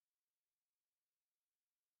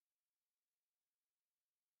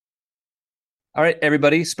All right,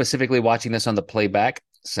 everybody, specifically watching this on the playback,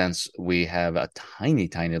 since we have a tiny,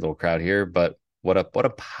 tiny little crowd here, but what a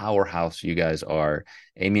powerhouse you guys are.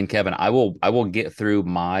 Amy and Kevin, I will get through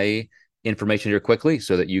my information here quickly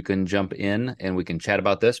so that you can jump in and we can chat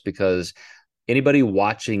about this because anybody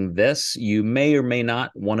watching this, you may or may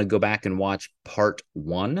not want to go back and watch part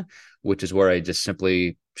one, which is where I just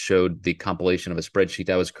simply showed the compilation of a spreadsheet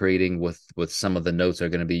I was creating with some of the notes that are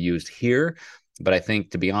going to be used here. But I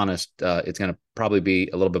think, to be honest, it's going to probably be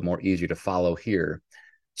a little bit more easier to follow here.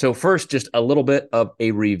 So, first, just a little bit of a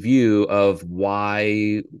review of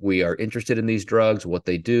why we are interested in these drugs, what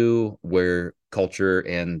they do, where culture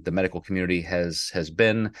and the medical community has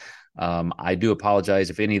been. I do apologize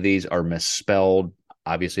if any of these are misspelled.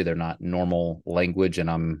 Obviously, they're not normal language, and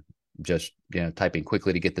I'm just typing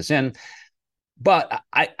quickly to get this in. But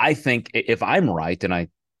I think if I'm right, and I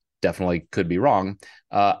definitely could be wrong,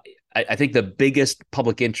 I think the biggest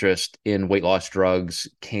public interest in weight loss drugs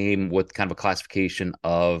came with kind of a classification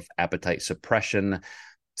of appetite suppression,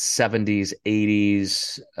 70s,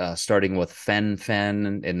 80s, starting with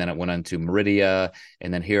fen-phen, and then it went on to Meridia,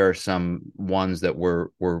 and then here are some ones that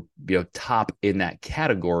were top in that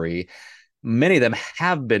category. Many of them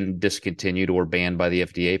have been discontinued or banned by the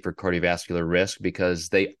FDA for cardiovascular risk because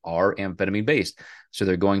they are amphetamine based. So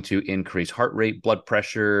they're going to increase heart rate, blood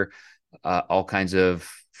pressure, all kinds of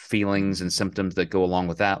feelings and symptoms that go along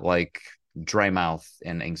with that, like dry mouth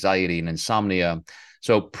and anxiety and insomnia.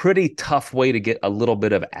 So, pretty tough way to get a little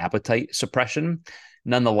bit of appetite suppression.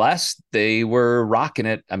 Nonetheless, they were rocking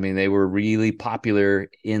it. I mean, they were really popular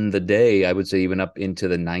in the day. I would say even up into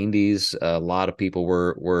the 90s. A lot of people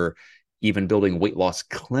were even building weight loss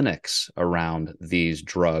clinics around these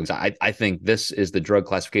drugs. I think this is the drug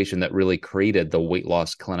classification that really created the weight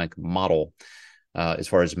loss clinic model as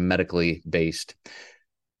far as medically based.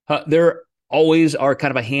 There always are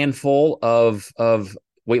kind of a handful of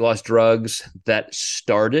weight loss drugs that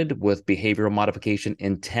started with behavioral modification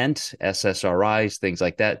intent, SSRIs, things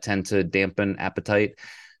like that tend to dampen appetite.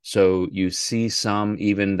 So you see some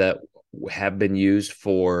even that have been used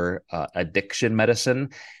for addiction medicine.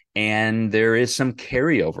 And there is some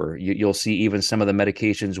carryover. You'll see even some of the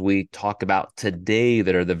medications we talk about today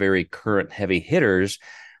that are the very current heavy hitters,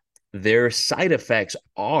 their side effects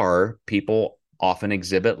are people often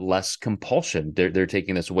exhibit less compulsion. They're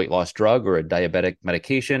taking this weight loss drug or a diabetic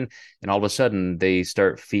medication, and all of a sudden they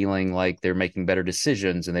start feeling like they're making better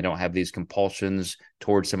decisions and they don't have these compulsions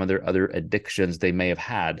towards some of their other addictions they may have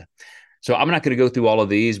had. So I'm not going to go through all of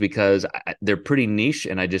these because they're pretty niche,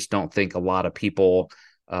 and I just don't think a lot of people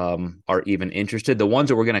are even interested. The ones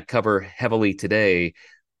that we're going to cover heavily today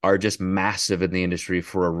are just massive in the industry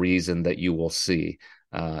for a reason that you will see.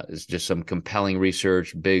 It's just some compelling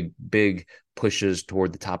research, big pushes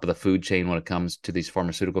toward the top of the food chain when it comes to these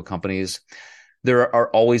pharmaceutical companies. There are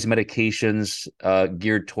always medications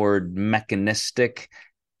geared toward mechanistic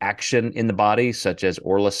action in the body, such as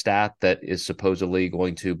orlistat, that is supposedly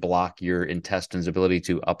going to block your intestine's ability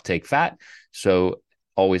to uptake fat. So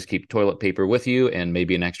always keep toilet paper with you and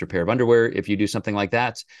maybe an extra pair of underwear if you do something like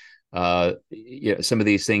that. Some of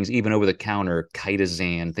these things, even over the counter,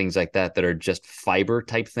 chitosan, things like that, that are just fiber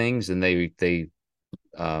type things, and they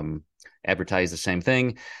advertise the same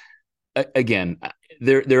thing. Again,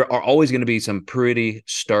 there are always going to be some pretty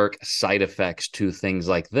stark side effects to things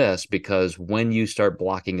like this because when you start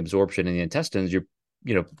blocking absorption in the intestines,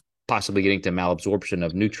 you're possibly getting to malabsorption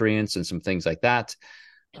of nutrients and some things like that.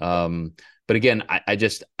 But again, I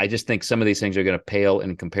just think some of these things are going to pale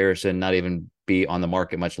in comparison, not even be on the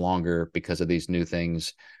market much longer because of these new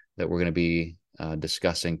things that we're going to be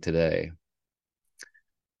discussing today.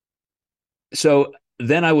 So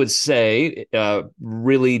then I would say,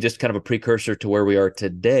 really just kind of a precursor to where we are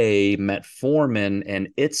today, metformin and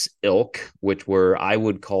its ilk, which were, I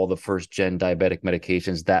would call, the first gen diabetic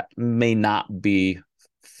medications. That may not be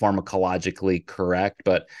pharmacologically correct,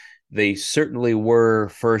 but they certainly were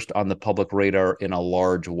first on the public radar in a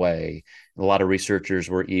large way. A lot of researchers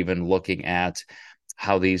were even looking at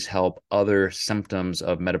how these help other symptoms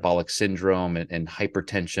of metabolic syndrome and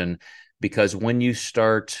hypertension, because when you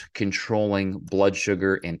start controlling blood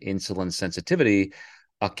sugar and insulin sensitivity,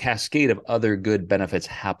 a cascade of other good benefits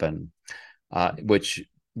happen, which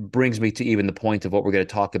brings me to even the point of what we're going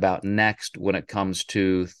to talk about next when it comes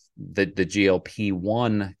to the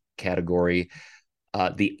GLP-1 category.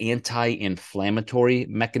 The anti-inflammatory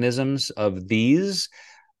mechanisms of these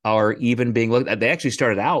are even being looked at. They actually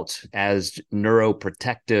started out as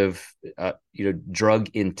neuroprotective, drug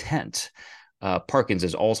intent.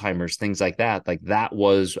 Parkinson's, Alzheimer's, things like that. Like that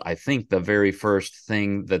was, I think, the very first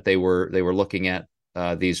thing that they were looking at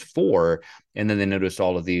these four, and then they noticed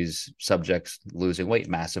all of these subjects losing weight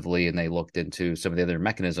massively, and they looked into some of the other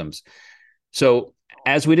mechanisms. So,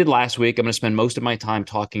 as we did last week, I'm going to spend most of my time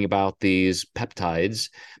talking about these peptides.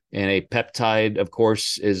 And a peptide, of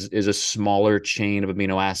course, is a smaller chain of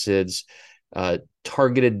amino acids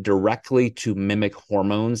targeted directly to mimic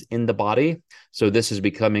hormones in the body. So this is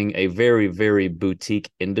becoming a very, very boutique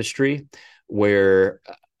industry where,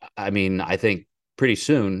 I mean, I think pretty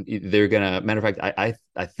soon they're going to, matter of fact,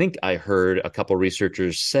 I think I heard a couple of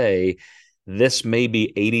researchers say this may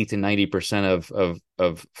be 80 to 90%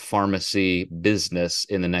 of pharmacy business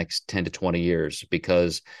in the next 10 to 20 years,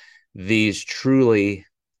 because these truly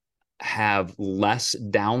have less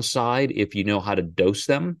downside if you know how to dose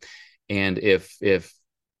them, and if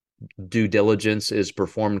due diligence is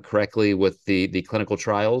performed correctly with the clinical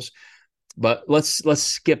trials. But let's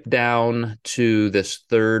skip down to this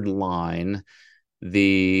third line.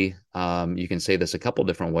 The you can say this a couple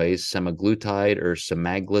different ways: semaglutide or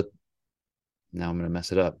semaglutide. Now I'm going to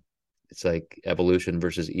mess it up. It's like evolution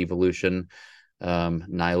versus evolution,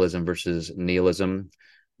 nihilism versus nihilism.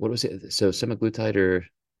 What was it? So semaglutide or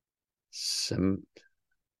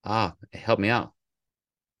help me out,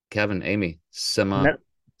 Kevin, Amy. Semaglutide.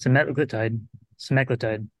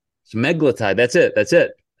 Semaglutide. Semaglutide. That's it. That's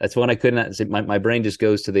it. That's one I couldn't see. My brain just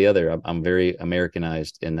goes to the other. I'm very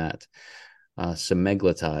Americanized in that.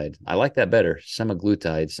 Semaglutide. I like that better.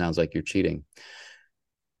 Semaglutide sounds like you're cheating.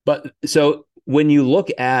 But so when you look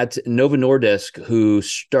at Novo Nordisk, who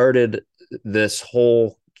started this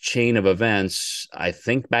whole chain of events, I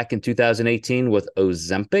think back in 2018 with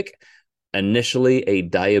Ozempic, initially a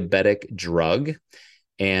diabetic drug,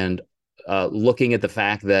 and looking at the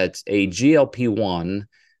fact that a GLP-1,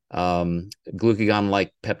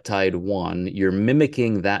 glucagon-like peptide 1, you're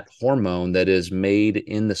mimicking that hormone that is made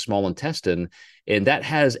in the small intestine, and that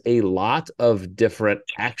has a lot of different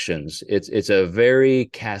actions. It's a very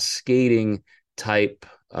cascading type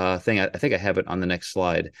thing. I think I have it on the next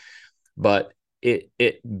slide, but it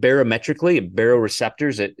barometrically,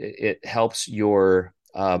 baroreceptors, it helps your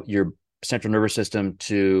central nervous system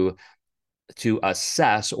to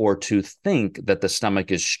assess or to think that the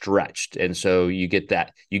stomach is stretched, and so you get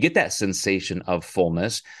that sensation of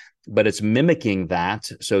fullness, but it's mimicking that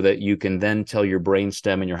so that you can then tell your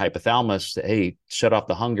brainstem and your hypothalamus that, hey, shut off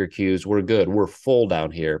the hunger cues, we're good, we're full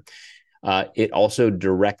down here. It also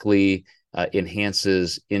directly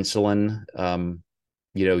enhances insulin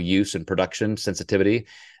use and production sensitivity.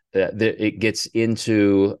 It gets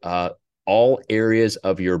into all areas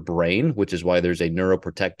of your brain, which is why there's a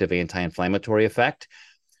neuroprotective anti-inflammatory effect.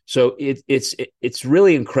 So it's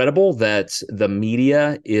really incredible that the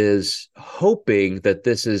media is hoping that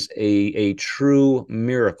this is a true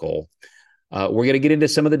miracle. We're going to get into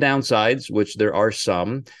some of the downsides, which there are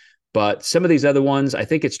some, but some of these other ones, I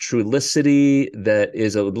think it's Trulicity that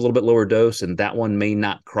is a little bit lower dose, and that one may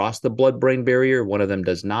not cross the blood-brain barrier. One of them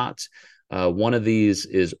does not. One of these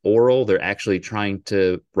is oral. They're actually trying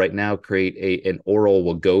to right now create an oral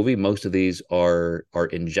Wegovy. Most of these are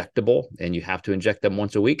injectable, and you have to inject them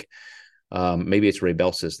once a week. Maybe it's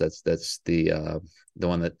Rybelsus. That's the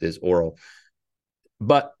one that is oral.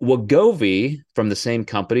 But Wegovy from the same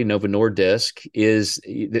company, Novo Nordisk, is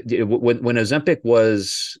when Ozempic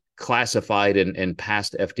was classified and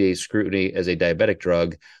passed FDA scrutiny as a diabetic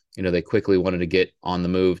drug, they quickly wanted to get on the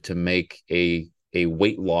move to make a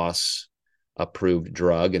weight loss approved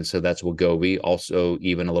drug, and so that's Wegovy, also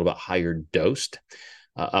even a little bit higher dosed.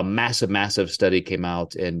 A massive study came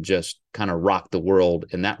out and just kind of rocked the world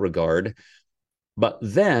in that regard. But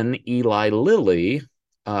then Eli Lilly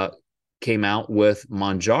came out with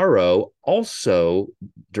Mounjaro, also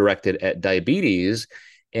directed at diabetes,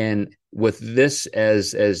 and with this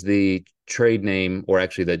as the trade name, or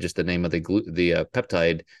actually just the name of the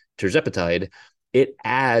peptide, tirzepatide. It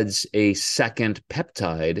adds a second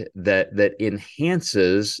peptide that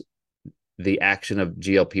enhances the action of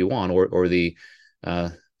GLP-1 or the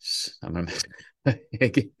I'm gonna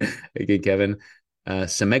again, Kevin,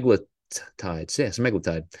 semaglutide. Yeah,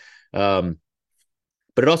 semaglutide.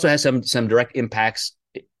 But it also has some direct impacts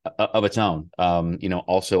of its own,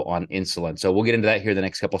 also on insulin. So we'll get into that here the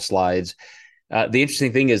next couple of slides. The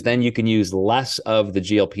interesting thing is then you can use less of the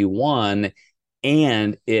GLP-1,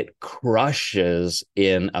 and it crushes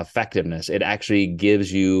in effectiveness. It actually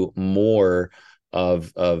gives you more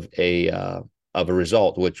of a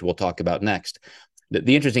result, which we'll talk about next.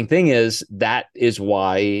 The interesting thing is that is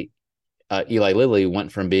why Eli Lilly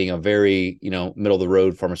went from being a very middle of the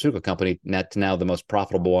road pharmaceutical company to now the most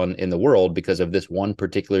profitable one in the world, because of this one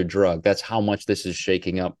particular drug. That's how much this is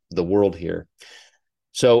shaking up the world here.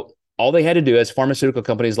 So all they had to do, as pharmaceutical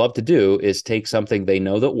companies love to do, is take something they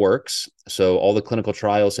know that works. So all the clinical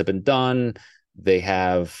trials have been done. They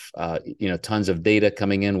have tons of data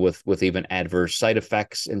coming in with even adverse side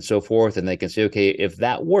effects and so forth, and they can say, okay, if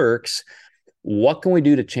that works, what can we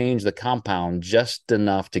do to change the compound just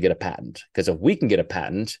enough to get a patent? Because if we can get a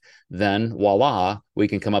patent, then voila, we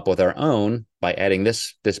can come up with our own by adding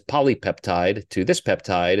this polypeptide to this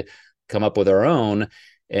peptide, come up with our own,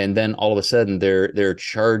 and then all of a sudden they're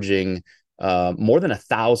charging more than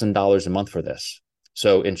 $1,000 a month for this.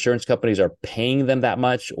 So insurance companies are paying them that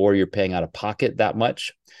much, or you're paying out of pocket that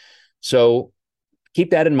much. So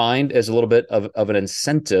keep that in mind as a little bit of an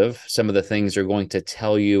incentive. Some of the things they're going to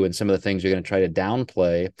tell you and some of the things you're going to try to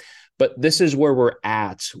downplay. But this is where we're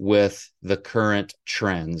at with the current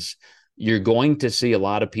trends. You're going to see a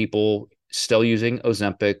lot of people still using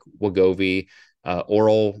Ozempic, Wegovy,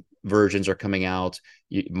 oral versions are coming out.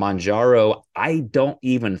 Mounjaro, I don't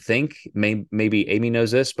even think, maybe Amy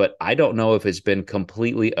knows this, but I don't know if it's been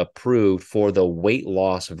completely approved for the weight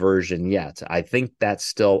loss version yet. I think that's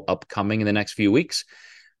still upcoming in the next few weeks.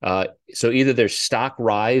 So either their stock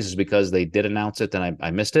rise because they did announce it and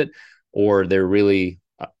I missed it, or they're really,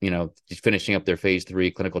 finishing up their phase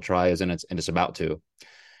 3 clinical trials and it's about to.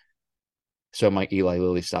 So my Eli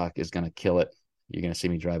Lilly stock is going to kill it. You're going to see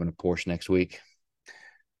me driving a Porsche next week.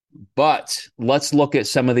 But let's look at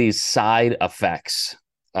some of these side effects.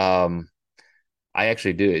 I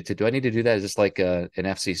actually do it. Do I need to do that? Is this like an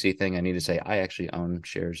FCC thing? I need to say I actually own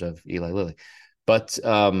shares of Eli Lilly, but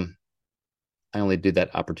I only do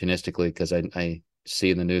that opportunistically because I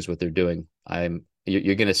see in the news what they're doing.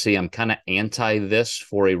 You're going to see I'm kind of anti this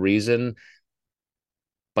for a reason,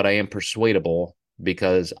 but I am persuadable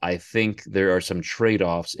because I think there are some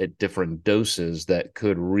trade-offs at different doses that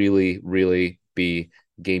could really, really be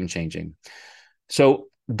game-changing. So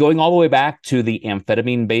going all the way back to the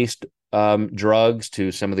amphetamine-based drugs,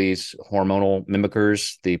 to some of these hormonal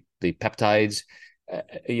mimickers, the peptides,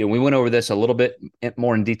 we went over this a little bit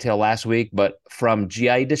more in detail last week, but from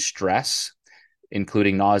GI distress,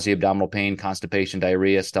 including nausea, abdominal pain, constipation,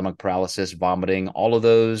 diarrhea, stomach paralysis, vomiting, all of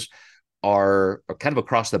those are kind of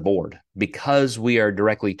across the board. Because we are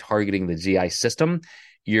directly targeting the GI system,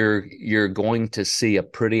 you're going to see a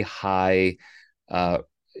pretty high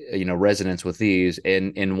resonance with these.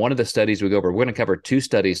 And in one of the studies we go over, we're going to cover 2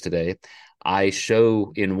 studies today. I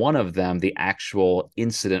show in one of them the actual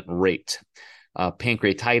incident rate.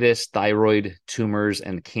 Pancreatitis, thyroid tumors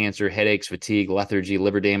and cancer, headaches, fatigue, lethargy,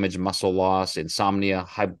 liver damage, muscle loss, insomnia,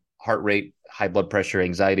 high heart rate, high blood pressure,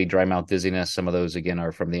 anxiety, dry mouth, dizziness. Some of those, again,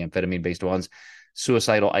 are from the amphetamine-based ones.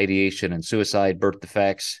 Suicidal ideation and suicide, birth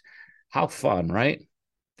defects. How fun, right?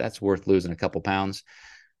 That's worth losing a couple pounds.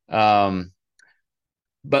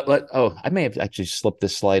 But I may have actually slipped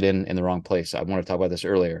this slide in the wrong place. I want to talk about this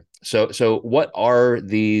earlier. So what are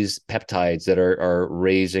these peptides that are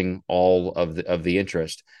raising all of the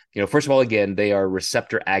interest? First of all, again, they are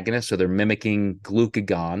receptor agonists, so they're mimicking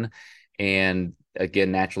glucagon, and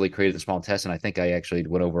again, naturally created in the small intestine. I think I actually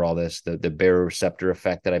went over all this. The baroreceptor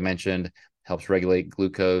effect that I mentioned helps regulate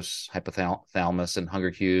glucose, hypothalamus, and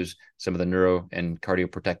hunger cues, some of the neuro and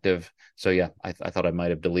cardioprotective. So yeah, I thought I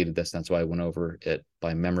might have deleted this. That's why I went over it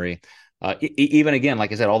by memory. Even again,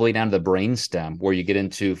 like I said, all the way down to the brainstem, where you get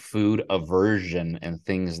into food aversion and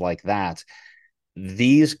things like that.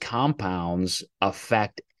 These compounds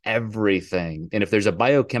affect everything. And if there's a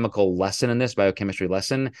biochemical lesson in this, biochemistry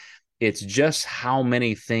lesson, it's just how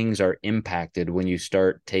many things are impacted when you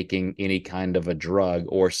start taking any kind of a drug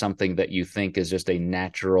or something that you think is just a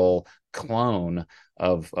natural clone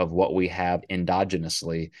of what we have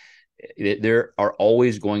endogenously. There are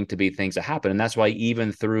always going to be things that happen. And that's why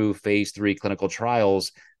even through phase 3 clinical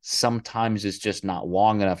trials, sometimes it's just not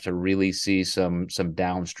long enough to really see some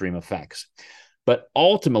downstream effects. But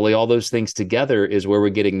ultimately, all those things together is where we're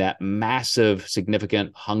getting that massive,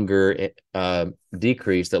 significant hunger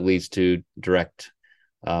decrease that leads to direct,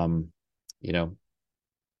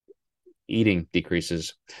 eating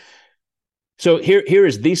decreases. So here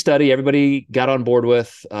is the study everybody got on board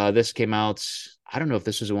with. This came out, I don't know if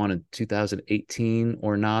this was the one in 2018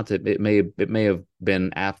 or not. It may have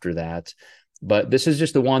been after that, but this is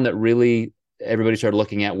just the one that really everybody started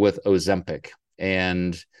looking at with Ozempic,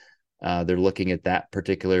 and they're looking at that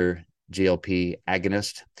particular GLP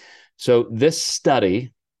agonist. So this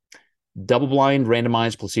study, double-blind,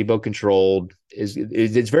 randomized, placebo-controlled,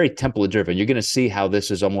 it's very template-driven. You're going to see how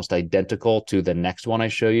this is almost identical to the next one I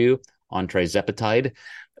show you on tirzepatide.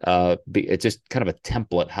 It's just kind of a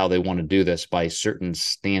template how they want to do this by certain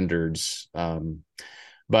standards.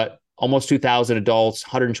 But almost 2,000 adults,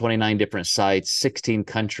 129 different sites, 16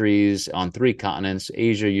 countries on 3 continents,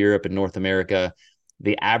 Asia, Europe, and North America.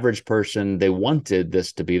 The average person, they wanted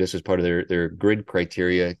this to be, this is part of their grid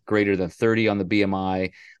criteria, greater than 30 on the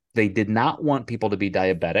BMI. They did not want people to be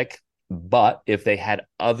diabetic, but if they had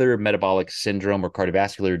other metabolic syndrome or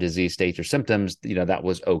cardiovascular disease states or symptoms, that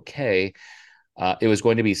was okay. It was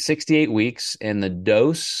going to be 68 weeks, and the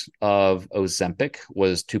dose of Ozempic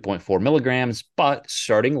was 2.4 milligrams, but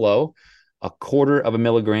starting low, a quarter of a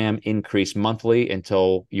milligram increase monthly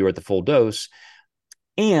until you were at the full dose.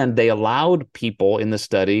 And they allowed people in the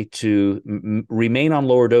study to remain on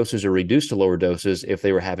lower doses or reduce to lower doses if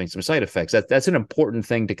they were having some side effects. That's an important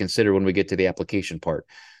thing to consider when we get to the application part.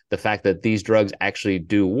 The fact that these drugs actually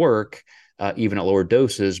do work even at lower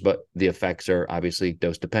doses, but the effects are obviously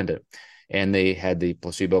dose dependent. And they had the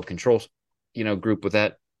placebo control, group with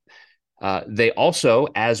that. They also,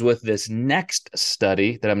 as with this next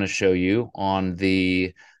study that I'm going to show you on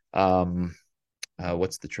the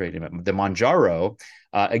what's the trade name? The Mounjaro,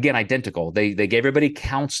 again, identical. They gave everybody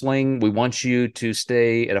counseling. We want you to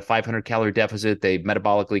stay at a 500 calorie deficit. They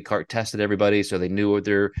metabolically cart tested everybody, so they knew what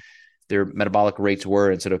their metabolic rates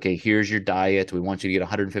were and said, okay, here's your diet. We want you to get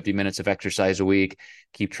 150 minutes of exercise a week.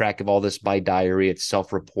 Keep track of all this by diary. It's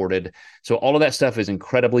self-reported. So all of that stuff is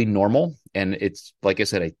incredibly normal. And it's, like I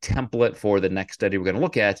said, a template for the next study we're going to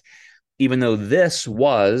look at, even though this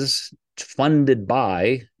was funded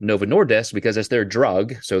by Novo Nordisk because it's their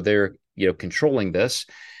drug. So they're, controlling this.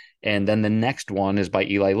 And then the next one is by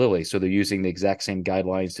Eli Lilly. So they're using the exact same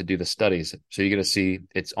guidelines to do the studies. So you're going to see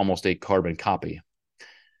it's almost a carbon copy.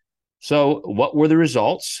 So what were the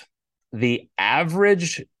results? The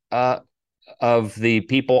average of the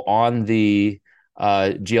people on the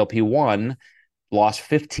GLP-1 lost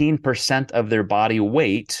 15% of their body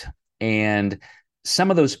weight. And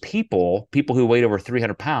some of those people who weighed over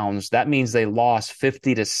 300 pounds, that means they lost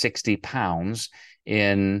 50 to 60 pounds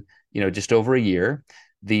in, just over a year.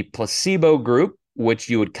 The placebo group, which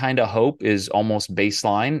you would kind of hope is almost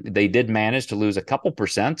baseline, they did manage to lose a couple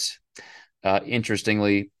percent.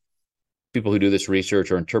 Interestingly, people who do this research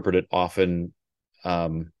or interpret it often,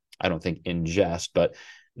 I don't think in jest, but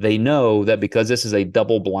they know that because this is a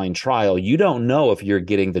double-blind trial, you don't know if you're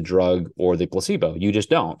getting the drug or the placebo. You just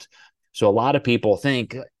don't. So a lot of people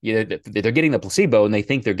think they're getting the placebo and they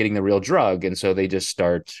think they're getting the real drug. And so they just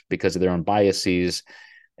start, because of their own biases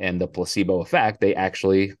and the placebo effect, they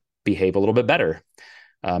actually behave a little bit better.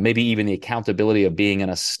 Maybe even the accountability of being in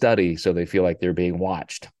a study, so they feel like they're being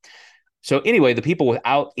watched. So anyway, the people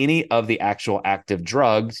without any of the actual active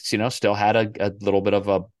drugs, still had a little bit of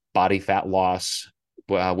a body fat loss,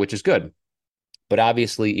 which is good. But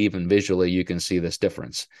obviously, even visually, you can see this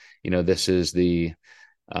difference. This is the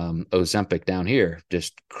Ozempic down here,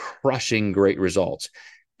 just crushing great results.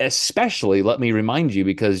 Especially, let me remind you,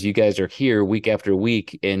 because you guys are here week after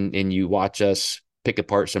week and you watch us pick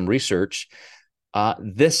apart some research.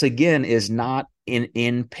 This, again, is not an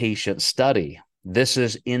inpatient study. This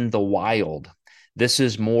is in the wild. This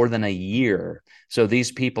is more than a year. So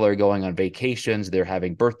these people are going on vacations. They're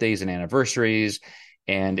having birthdays and anniversaries,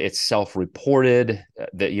 and it's self-reported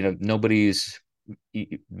that, nobody's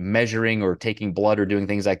measuring or taking blood or doing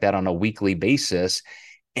things like that on a weekly basis.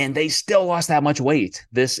 And they still lost that much weight.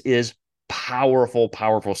 This is powerful,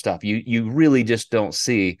 powerful stuff. You really just don't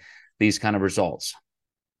see these kind of results.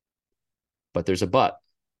 But there's a but.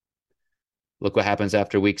 Look what happens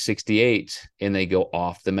after week 68, and they go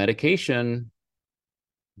off the medication.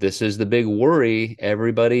 This is the big worry.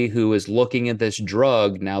 Everybody who is looking at this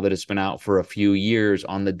drug, now that it's been out for a few years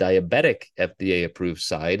on the diabetic FDA-approved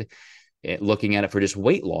side, looking at it for just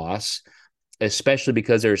weight loss, especially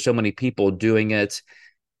because there are so many people doing it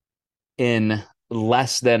in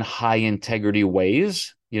less than high-integrity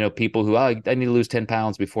ways. People who, I need to lose 10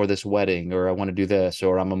 pounds before this wedding, or I want to do this,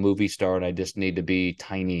 or I'm a movie star and I just need to be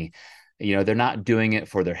tiny. They're not doing it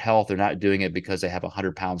for their health. They're not doing it because they have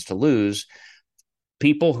 100 pounds to lose.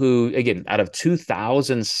 People who, again, out of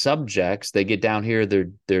 2,000 subjects, they get down here,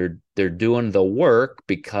 they're doing the work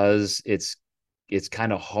because it's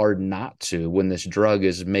kind of hard not to when this drug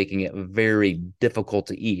is making it very difficult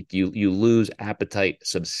to eat. You lose appetite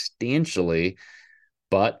substantially,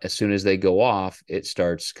 but as soon as they go off, it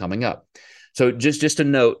starts coming up. So just a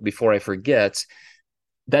note before I forget,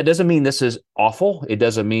 that doesn't mean this is awful. It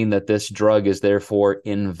doesn't mean that this drug is therefore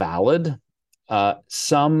invalid.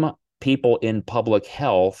 Some people in public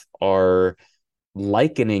health are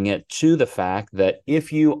likening it to the fact that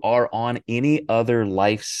if you are on any other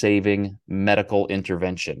life-saving medical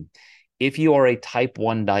intervention, if you are a type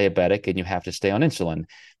 1 diabetic and you have to stay on insulin,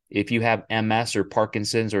 if you have MS or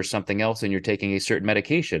Parkinson's or something else and you're taking a certain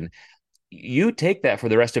medication, you take that for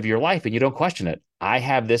the rest of your life and you don't question it. I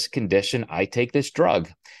have this condition, I take this drug.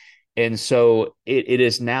 And so it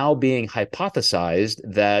is now being hypothesized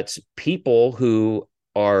that people who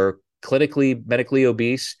are clinically, medically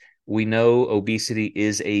obese, we know obesity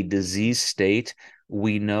is a disease state.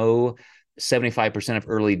 We know 75% of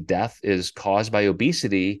early death is caused by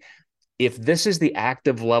obesity. If this is the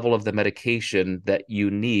active level of the medication that you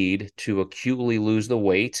need to acutely lose the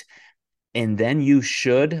weight, and then you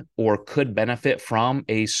should or could benefit from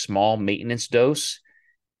a small maintenance dose,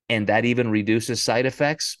 and that even reduces side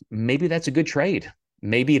effects, maybe that's a good trade.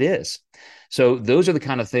 Maybe it is. So those are the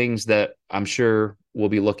kind of things that I'm sure we'll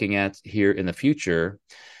be looking at here in the future.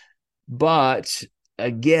 But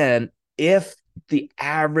again, if the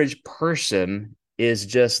average person is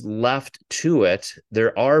just left to it,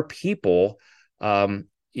 there are people. There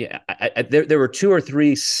were two or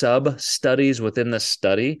three sub studies within the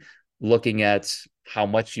study looking at how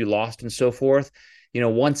much you lost and so forth.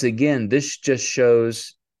 Once again, this just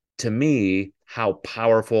shows to me how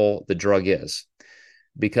powerful the drug is,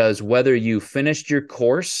 because whether you finished your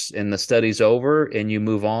course and the study's over and you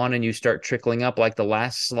move on and you start trickling up like the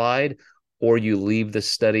last slide, or you leave the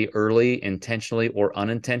study early intentionally or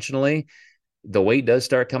unintentionally, the weight does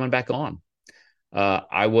start coming back on.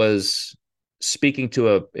 I was speaking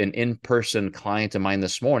to an in-person client of mine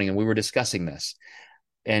this morning, and we were discussing this,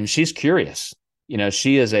 and she's curious.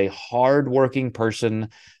 She is a hardworking person.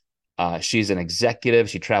 She's an executive.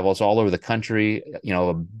 She travels all over the country,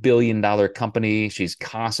 $1 billion company. She's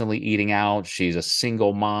constantly eating out. She's a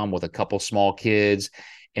single mom with a couple small kids.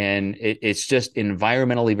 And it's just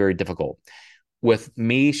environmentally very difficult. With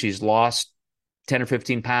me, she's lost 10 or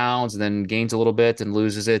 15 pounds and then gains a little bit and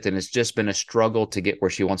loses it. And it's just been a struggle to get where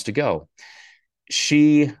she wants to go.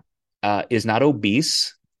 She is not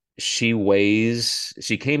obese. She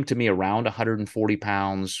came to me around 140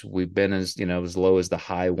 pounds. We've been as low as the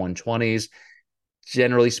high 120s.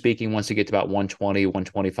 Generally speaking, once you get to about 120,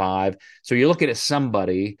 125. So you're looking at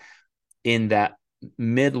somebody in that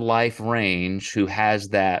midlife range who has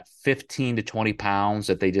that 15 to 20 pounds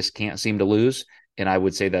that they just can't seem to lose. And I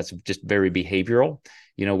would say that's just very behavioral.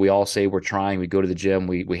 We all say we're trying, we go to the gym,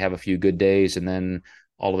 we have a few good days, and then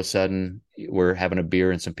all of a sudden we're having a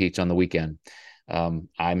beer and some pizza on the weekend.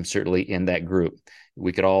 I'm certainly in that group.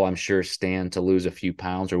 We could all, I'm sure, stand to lose a few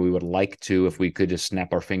pounds, or we would like to if we could just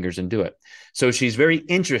snap our fingers and do it. So she's very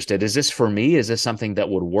interested. Is this for me? Is this something that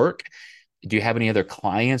would work? Do you have any other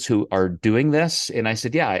clients who are doing this? And I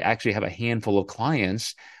said, yeah, I actually have a handful of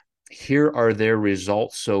clients. Here are their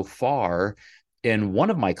results so far. And one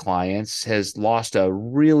of my clients has lost a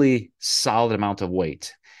really solid amount of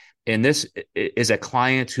weight. And this is a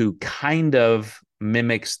client who kind of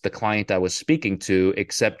mimics the client I was speaking to,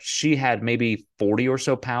 except she had maybe 40 or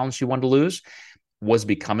so pounds she wanted to lose, was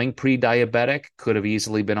becoming pre-diabetic, could have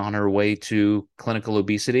easily been on her way to clinical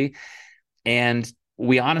obesity. And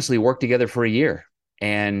we honestly worked together for a year,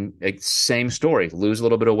 and same story, lose a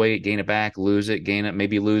little bit of weight, gain it back, lose it, gain it,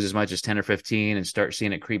 maybe lose as much as 10 or 15 and start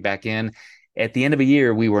seeing it creep back in. At the end of a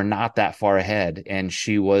year, we were not that far ahead, and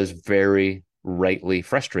she was very rightly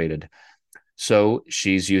frustrated. So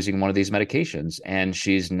she's using one of these medications, and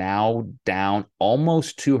she's now down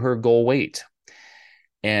almost to her goal weight.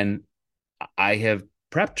 And I have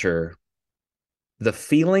prepped her. The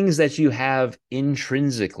feelings that you have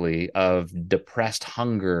intrinsically of depressed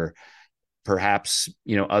hunger, perhaps,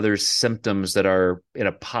 other symptoms that are in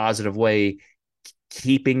a positive way,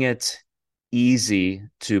 keeping it easy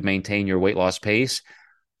to maintain your weight loss pace.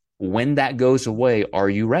 When that goes away, are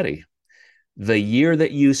you ready? The year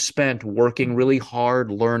that you spent working really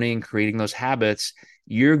hard, learning, creating those habits,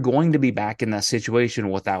 you're going to be back in that situation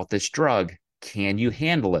without this drug. Can you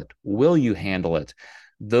handle it? Will you handle it?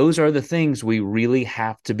 Those are the things we really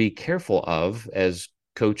have to be careful of as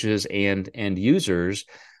coaches and users.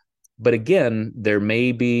 But again, there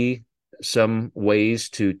may be some ways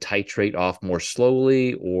to titrate off more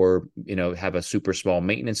slowly, or have a super small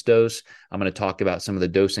maintenance dose. I'm going to talk about some of the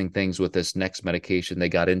dosing things with this next medication they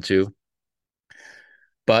got into.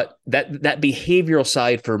 But that behavioral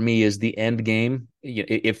side for me is the end game.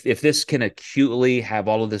 If this can acutely have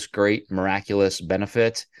all of this great miraculous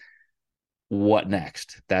benefit, what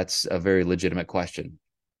next? That's a very legitimate question.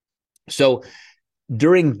 So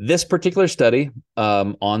during this particular study,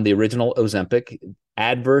 on the original Ozempic,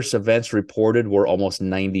 adverse events reported were almost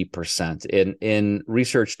 90%. In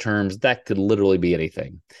research terms, that could literally be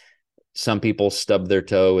anything. Some people stub their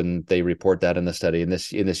toe and they report that in the study. In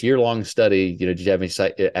this year-long study, did you have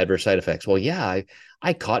any adverse side effects? Well, yeah,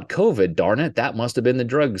 I caught COVID. Darn it, that must have been the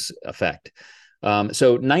drugs effect.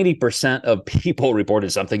 So 90% of people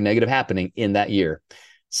reported something negative happening in that year.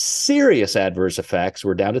 Serious adverse effects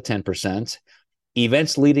were down to 10%.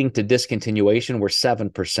 Events leading to discontinuation were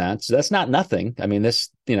 7%. So that's not nothing. I mean, this,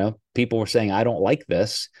 people were saying, I don't like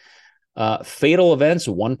this. Fatal events,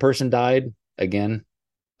 one person died. Again,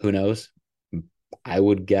 who knows? I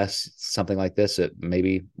would guess something like this. It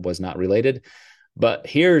maybe was not related. But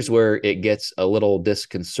here's where it gets a little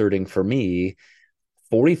disconcerting for me.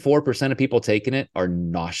 44% of people taking it are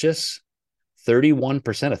nauseous.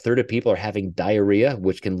 31%, a third of people are having diarrhea,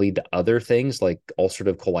 which can lead to other things like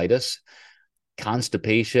ulcerative colitis,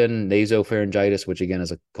 constipation, nasopharyngitis, which again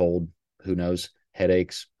is a cold, who knows,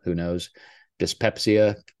 headaches, who knows,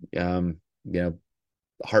 dyspepsia,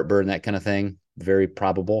 heartburn, that kind of thing. Very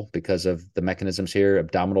probable because of the mechanisms here,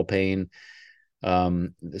 abdominal pain,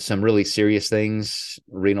 some really serious things,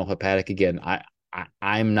 renal, hepatic. Again,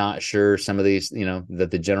 I'm not sure some of these, that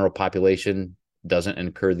the general population doesn't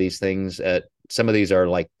incur these things. At some of these are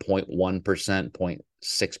like 0.1%,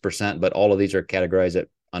 0.6%, but all of these are categorized at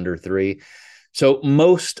under 3. So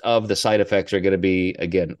most of the side effects are going to be,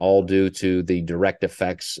 again, all due to the direct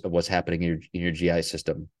effects of what's happening in your GI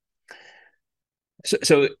system.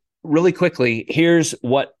 So really quickly, here's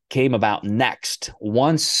what came about next.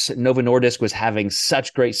 Once Novo Nordisk was having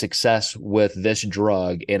such great success with this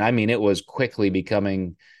drug, and I mean, it was quickly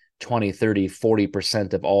becoming 20, 30,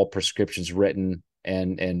 40% of all prescriptions written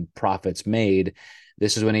and profits made.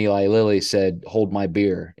 This is when Eli Lilly said, hold my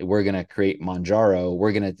beer. We're going to create Mounjaro.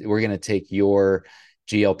 We're going to take your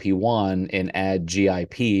GLP-1 and add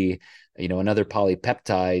GIP, another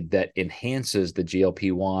polypeptide that enhances the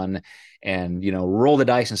GLP-1, and, roll the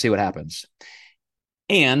dice and see what happens.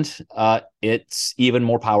 And it's even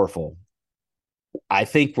more powerful. I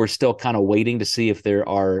think we're still kind of waiting to see if there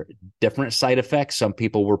are different side effects. Some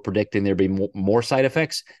people were predicting there'd be more side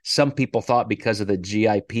effects. Some people thought because of the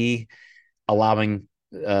GIP allowing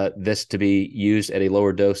this to be used at a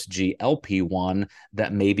lower dose GLP-1,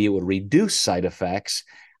 that maybe it would reduce side effects.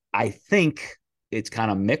 I think it's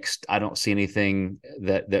kind of mixed. I don't see anything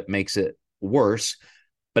that makes it worse.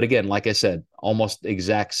 But again, like I said, almost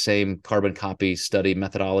exact same carbon copy study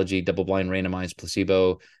methodology, double-blind randomized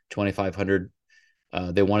placebo, 2,500.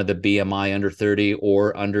 They wanted the BMI under 30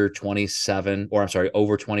 or under 27, or I'm sorry,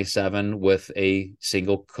 over 27 with a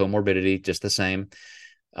single comorbidity, just the same.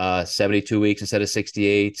 72 weeks instead of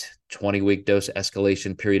 68, 20-week dose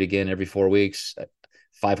escalation period again every 4 weeks,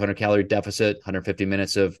 500 calorie deficit, 150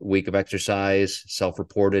 minutes of week of exercise,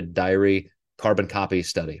 self-reported diary, carbon copy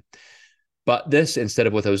study. But this, instead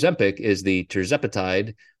of with Ozempic, is the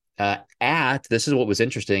tirzepatide. This is what was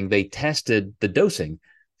interesting. They tested the dosing,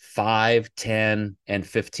 5, 10, and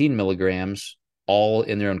 15 milligrams, all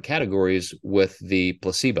in their own categories with the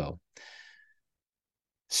placebo.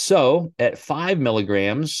 So at 5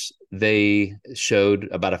 milligrams, they showed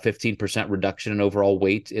about a 15% reduction in overall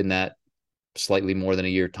weight in that slightly more than a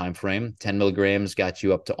year time frame. 10 milligrams got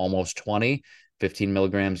you up to almost 20. 15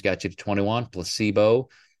 milligrams got you to 21. Placebo,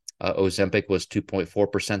 Ozempic was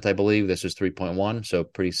 2.4%, I believe. This was 3.1, so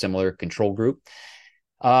pretty similar control group.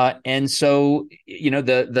 And so,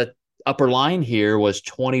 the upper line here was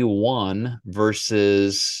 21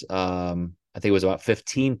 versus, I think it was about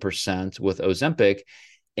 15% with Ozempic.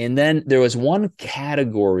 And then there was one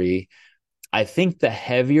category, I think the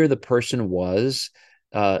heavier the person was,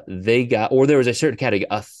 they got, or there was a certain category,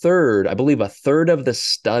 a third of the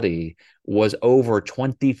study was over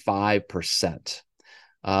 25%.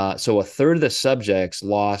 So a third of the subjects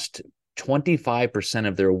lost 25%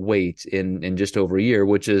 of their weight in just over a year,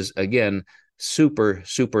 which is, again, super,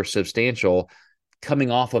 super substantial,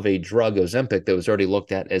 coming off of a drug, Ozempic, that was already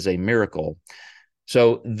looked at as a miracle.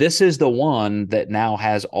 So this is the one that now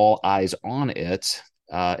has all eyes on it.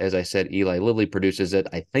 As I said, Eli Lilly produces it.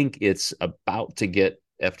 I think it's about to get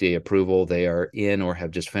FDA approval. They are in or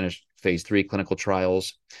have just finished phase 3 clinical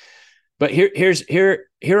trials. But here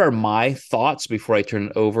are my thoughts before I turn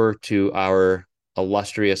it over to our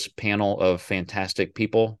illustrious panel of fantastic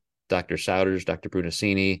people, Dr. Souders, Dr.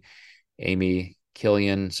 Brunacini, Amy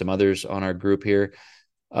Killian, some others on our group here.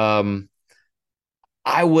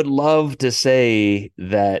 I would love to say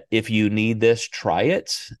that if you need this, try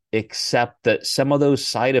it, except that some of those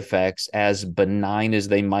side effects, as benign as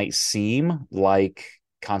they might seem, like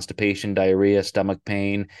constipation, diarrhea, stomach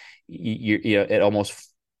pain, at almost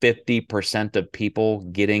 50% of people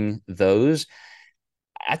getting those,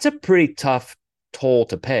 that's a pretty tough toll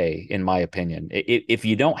to pay, in my opinion. If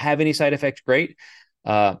you don't have any side effects, great.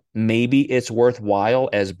 Maybe it's worthwhile,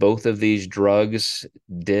 as both of these drugs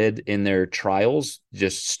did in their trials,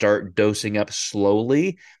 just start dosing up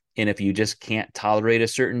slowly. And if you just can't tolerate a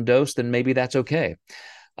certain dose, then maybe that's okay.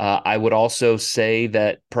 I would also say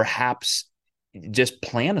that perhaps just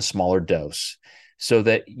plan a smaller dose so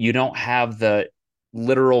that you don't have the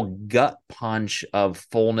literal gut punch of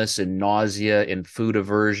fullness and nausea and food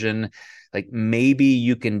aversion. Like maybe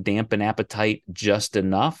you can dampen appetite just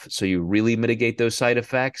enough so you really mitigate those side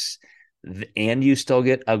effects and you still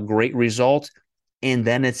get a great result. And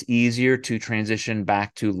then it's easier to transition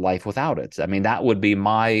back to life without it. I mean, that would be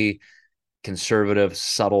my conservative,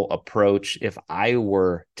 subtle approach if I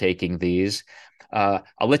were taking these. I'll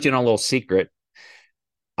let you know a little secret.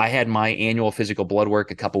 I had my annual physical blood work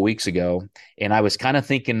a couple weeks ago, and I was kind of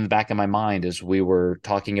thinking in the back of my mind as we were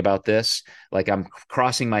talking about this, like I'm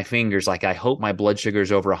crossing my fingers, like I hope my blood sugar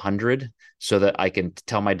is over 100, so that I can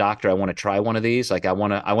tell my doctor I want to try one of these. Like I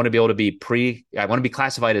want to be able to be I want to be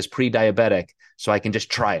classified as pre-diabetic, so I can just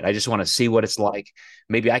try it. I just want to see what it's like.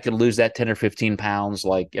 Maybe I could lose that 10 or 15 pounds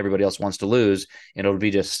like everybody else wants to lose, and it'll be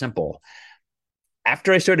just simple.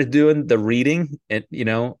 After I started doing the reading and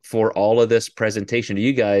for all of this presentation to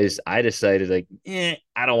you guys, I decided like,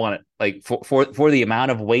 I don't want it. Like for the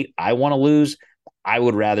amount of weight I want to lose, I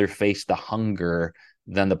would rather face the hunger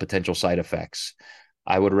than the potential side effects.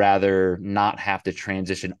 I would rather not have to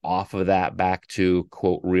transition off of that back to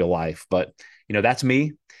quote real life. But that's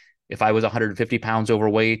me. If I was 150 pounds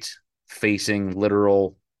overweight, facing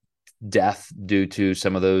literal death due to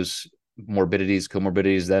some of those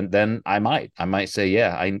comorbidities, then I might say,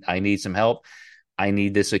 yeah, I need some help. I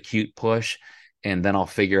need this acute push, and then I'll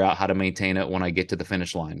figure out how to maintain it when I get to the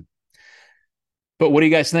finish line. But what do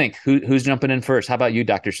you guys think? Who's jumping in first? How about you,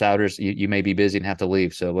 Dr. Souders? You may be busy and have to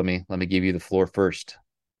leave, so let me give you the floor first.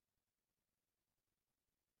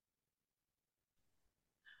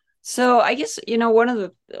 So I guess, one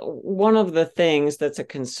of the things that's a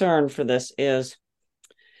concern for this is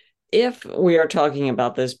if we are talking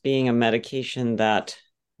about this being a medication that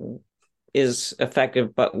is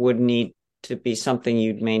effective but would need to be something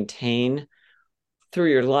you'd maintain through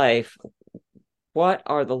your life, what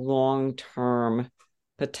are the long-term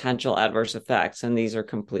potential adverse effects? And these are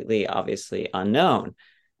completely obviously unknown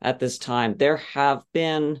at this time. There have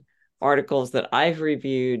been articles that I've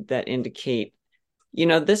reviewed that indicate,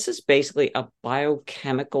 this is basically a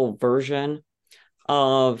biochemical version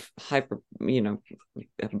of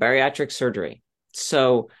bariatric surgery.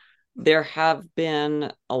 So there have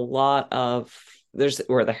been a lot of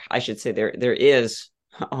I should say there is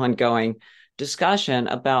ongoing discussion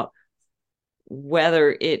about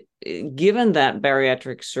whether given that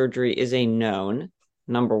bariatric surgery is a known,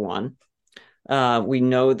 number one, we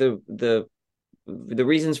know the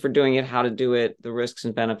reasons for doing it, how to do it, the risks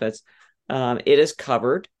and benefits. It is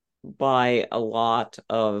covered by a lot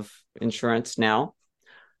of insurance now.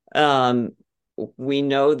 We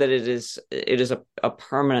know that it is a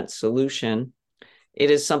permanent solution. It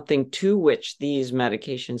is something to which these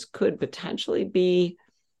medications could potentially be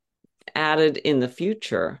added in the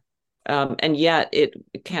future. And yet it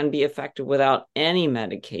can be effective without any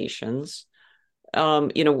medications. So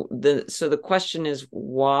the question is,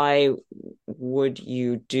 why would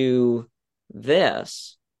you do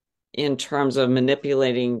this in terms of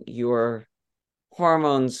manipulating your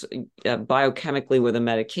hormones biochemically with a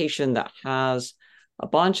medication that has a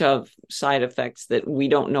bunch of side effects that we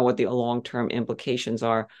don't know what the long-term implications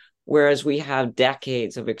are, whereas we have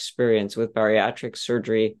decades of experience with bariatric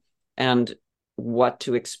surgery and what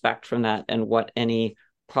to expect from that and what any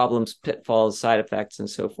problems, pitfalls, side effects, and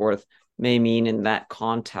so forth may mean in that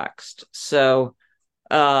context. So,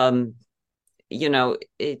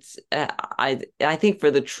 it's I think for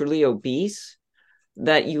the truly obese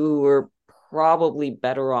that you were probably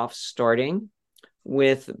better off starting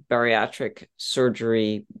with bariatric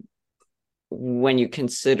surgery when you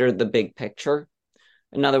consider the big picture.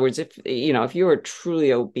 In other words, if you are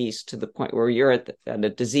truly obese to the point where you're at a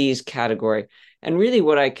disease category, and really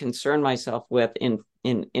what I concern myself with in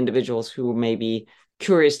individuals who may be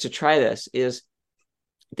curious to try this is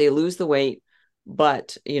they lose the weight,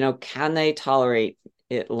 but can they tolerate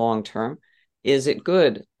it long term? Is it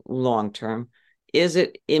good long term? Is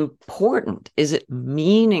it important? Is it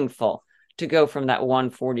meaningful to go from that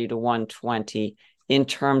 140 to 120 in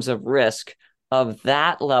terms of risk of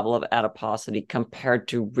that level of adiposity compared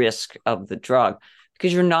to risk of the drug?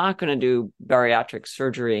 Because you're not going to do bariatric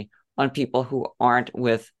surgery on people who aren't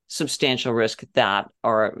with substantial risk that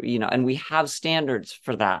are, and we have standards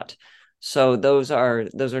for that. So those are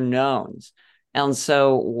knowns. And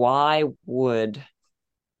so why would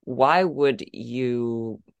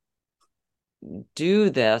you do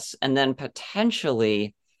this and then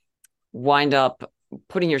potentially wind up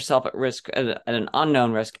putting yourself at risk, at an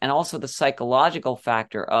unknown risk, and also the psychological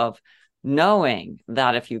factor of knowing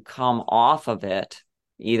that if you come off of it,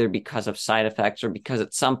 either because of side effects or because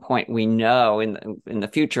at some point we know in the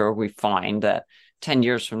future we find that 10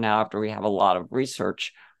 years from now, after we have a lot of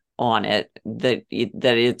research on it, that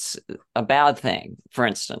it's a bad thing. For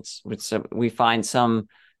instance, we find some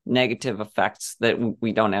negative effects that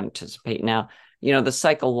we don't anticipate now. The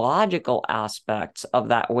psychological aspects of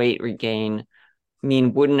that weight regain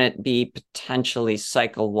mean, wouldn't it be potentially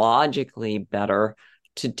psychologically better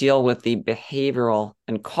to deal with the behavioral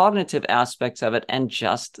and cognitive aspects of it and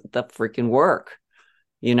just the freaking work,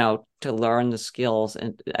 to learn the skills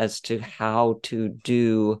and as to how to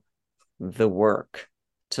do the work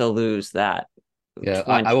to lose that? Yeah,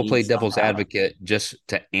 I will play devil's advocate just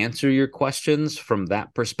to answer your questions from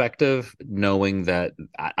that perspective, knowing that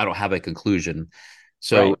I don't have a conclusion.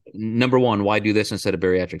 So, right. Number one, why do this instead of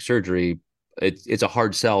bariatric surgery? It's a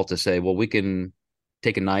hard sell to say, well, we can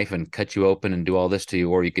take a knife and cut you open and do all this to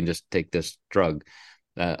you, or you can just take this drug.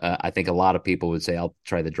 I think a lot of people would say, I'll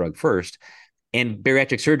try the drug first. And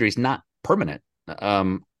bariatric surgery is not permanent. I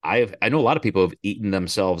know a lot of people have eaten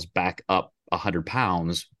themselves back up 100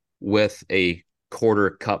 pounds with a quarter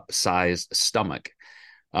cup sized stomach.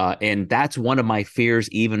 And that's one of my fears,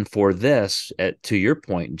 even for this, to your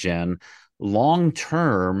point, Jen. Long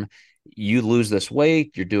term, you lose this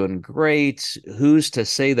weight, you're doing great. Who's to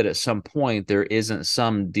say that at some point there isn't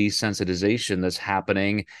some desensitization that's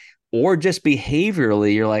happening, or just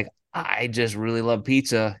behaviorally, you're like, I just really love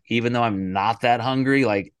pizza, even though I'm not that hungry.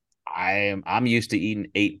 Like I'm used to eating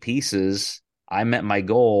 8 pieces. I met my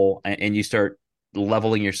goal, and you start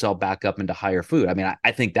leveling yourself back up into higher food. I mean,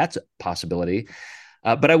 I think that's a possibility.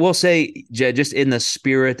 But I will say, Jed, just in the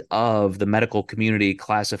spirit of the medical community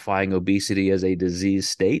classifying obesity as a disease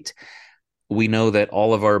state, we know that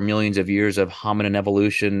all of our millions of years of hominin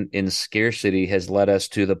evolution in scarcity has led us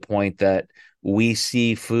to the point that we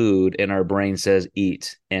see food and our brain says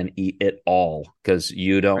eat, and eat it all, because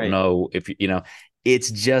you don't know if,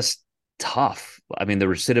 it's just tough. I mean, the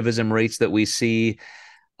recidivism rates that we see,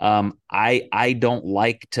 I don't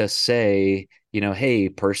like to say, hey,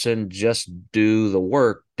 person, just do the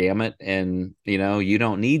work, damn it. And, you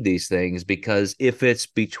don't need these things, because if it's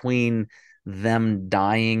between them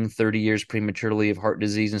dying 30 years prematurely of heart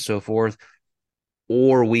disease and so forth,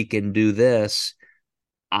 or we can do this,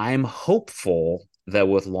 I'm hopeful that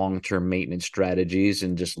with long-term maintenance strategies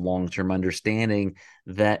and just long-term understanding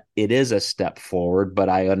that it is a step forward, but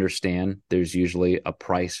I understand there's usually a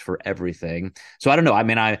price for everything. So I don't know. I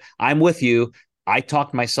mean, I'm with you. I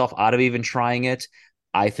talked myself out of even trying it.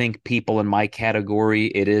 I think people in my category,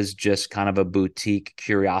 it is just kind of a boutique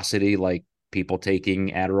curiosity, like people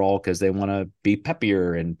taking Adderall because they want to be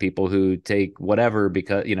peppier, and people who take whatever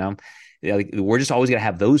because, we're just always going to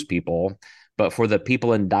have those people. But for the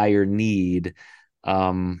people in dire need,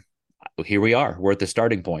 here we are. We're at the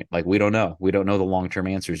starting point. Like, we don't know. We don't know the long-term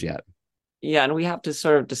answers yet. Yeah, and we have to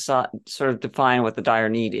sort of define what the dire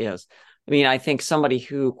need is. I mean, I think somebody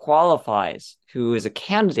who qualifies, who is a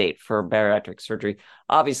candidate for bariatric surgery,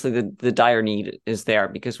 obviously the dire need is there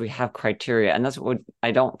because we have criteria. And that's what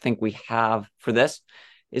I don't think we have for this,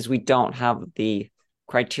 is we don't have the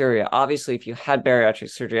criteria. Obviously, if you had bariatric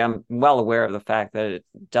surgery, I'm well aware of the fact that it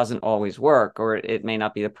doesn't always work, or it may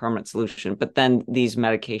not be the permanent solution, but then these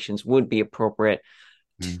medications would be appropriate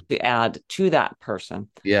to add to that person.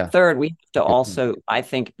 Yeah. Third, we have to also, I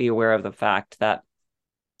think, be aware of the fact that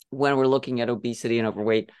when we're looking at obesity and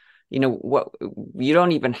overweight, you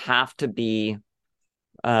don't even have to be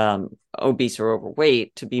obese or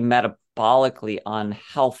overweight to be metabolically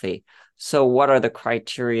unhealthy. So what are the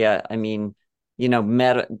criteria? I mean, there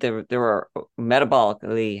are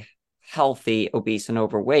metabolically healthy obese and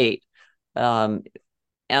overweight, and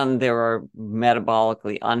there are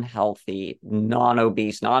metabolically unhealthy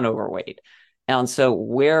non-obese, non-overweight. And so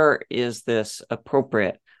where is this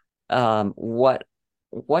appropriate?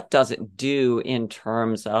 What does it do in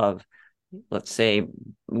terms of, let's say,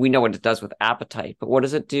 we know what it does with appetite, but what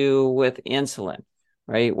does it do with insulin,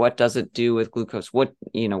 right? What does it do with glucose?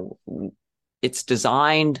 It's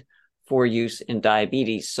designed for use in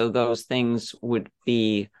diabetes, so those things would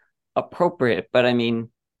be appropriate. But I mean,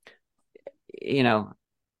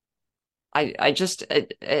 I just,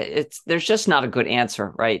 there's just not a good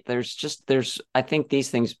answer, right? I think these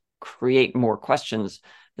things create more questions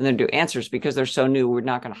than they do answers, because they're so new. We're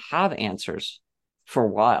not going to have answers for a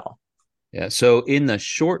while. Yeah. So in the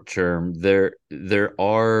short term, there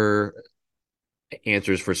are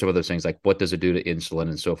answers for some of those things, like what does it do to insulin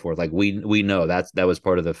and so forth. Like we know that was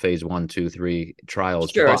part of the phase 1, 2, 3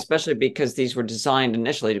 trials. Sure, especially because these were designed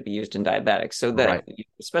initially to be used in diabetics. So that,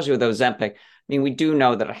 especially with Ozempic, I mean, we do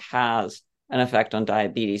know that it has an effect on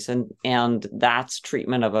diabetes, and that's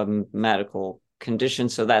treatment of a medical condition.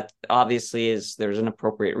 So that obviously there's an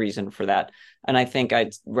appropriate reason for that. And I think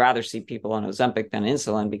I'd rather see people on Ozempic than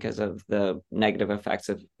insulin because of the negative effects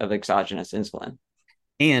of exogenous insulin.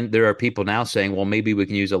 And there are people now saying, well, maybe we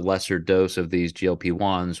can use a lesser dose of these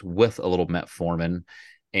GLP-1s with a little metformin.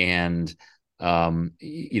 And,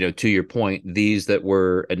 to your point, these that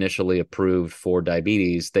were initially approved for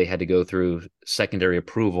diabetes, they had to go through secondary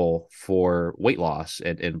approval for weight loss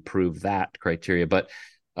and prove that criteria. But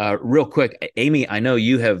real quick, Amy, I know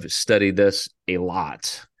you have studied this a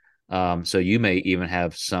lot. So you may even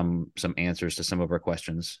have some answers to some of our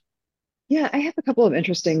questions. Yeah, I have a couple of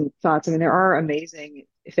interesting thoughts. I mean, there are amazing,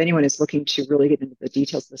 if anyone is looking to really get into the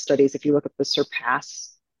details of the studies, if you look at the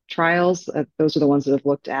SURPASS trials, those are the ones that have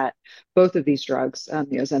looked at both of these drugs,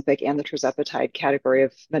 the Ozempic and the tirzepatide category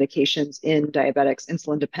of medications in diabetics,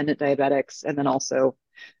 insulin-dependent diabetics, and then also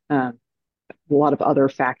a lot of other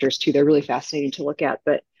factors too. They're really fascinating to look at.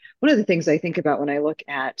 But one of the things I think about when I look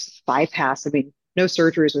at bypass, I mean, no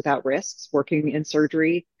surgery is without risks. Working in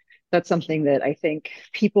surgery, that's something that I think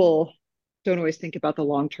people don't always think about the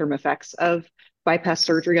long-term effects of bypass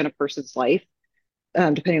surgery on a person's life.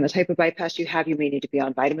 Depending on the type of bypass you have, you may need to be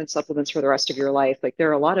on vitamin supplements for the rest of your life. Like there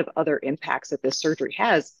are a lot of other impacts that this surgery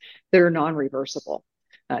has that are non-reversible.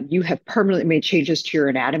 You have permanently made changes to your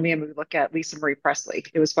anatomy. I mean, we look at Lisa Marie Presley.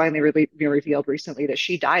 It was finally revealed recently that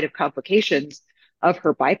she died of complications of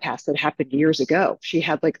her bypass that happened years ago. She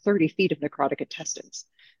had like 30 feet of necrotic intestines.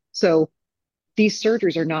 So these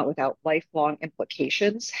surgeries are not without lifelong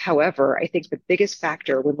implications. However, I think the biggest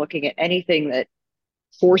factor when looking at anything that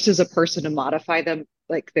forces a person to modify them,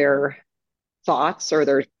 like their thoughts or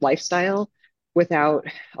their lifestyle without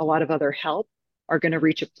a lot of other help, are going to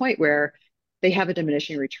reach a point where they have a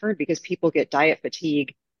diminishing return because people get diet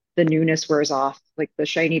fatigue. The newness wears off, like the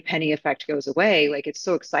shiny penny effect goes away. Like it's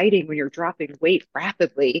so exciting when you're dropping weight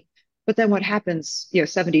rapidly. But then what happens,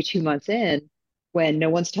 72 months in, when no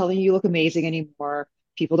one's telling you look amazing anymore,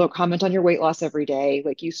 people don't comment on your weight loss every day,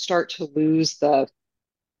 like you start to lose the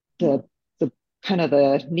kind of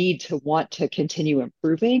the need to want to continue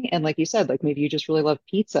improving. And like you said, like maybe you just really love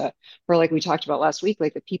pizza, or like we talked about last week,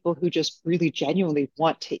 like the people who just really genuinely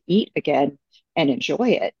want to eat again and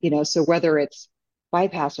enjoy it, so whether it's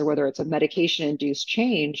bypass or whether it's a medication induced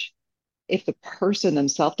change, if the person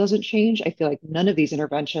themselves doesn't change, I feel like none of these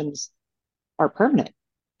interventions are permanent.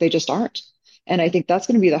 They just aren't. And I think that's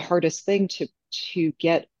going to be the hardest thing to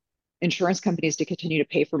get insurance companies to continue to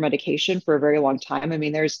pay for medication for a very long time. I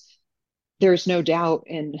mean, there's no doubt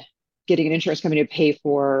in getting an insurance company to pay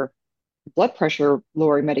for blood pressure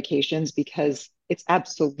lowering medications because it's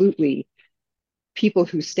absolutely people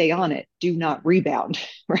who stay on it do not rebound,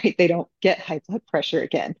 right? They don't get high blood pressure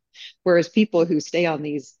again. Whereas people who stay on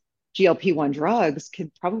these GLP-1 drugs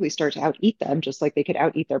can probably start to out-eat them, just like they could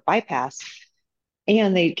out-eat their bypass.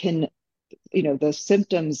 And they can, the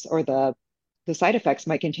symptoms or the side effects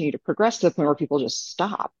might continue to progress to the point where people just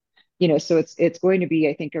stop. So it's going to be,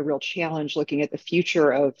 I think, a real challenge looking at the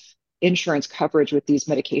future of insurance coverage with these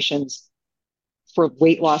medications for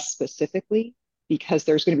weight loss specifically, because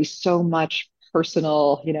there's going to be so much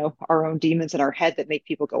personal, our own demons in our head that make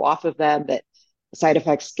people go off of them, that side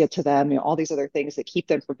effects get to them, all these other things that keep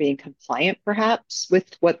them from being compliant perhaps with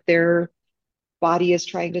what their body is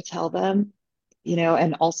trying to tell them.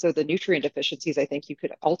 And also the nutrient deficiencies, I think you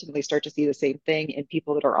could ultimately start to see the same thing in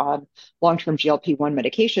people that are on long-term GLP-1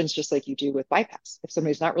 medications, just like you do with bypass. If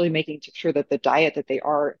somebody's not really making sure that the diet that they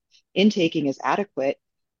are intaking is adequate,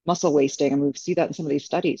 muscle wasting, and we see that in some of these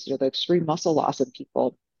studies, the extreme muscle loss in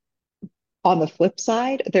people. On the flip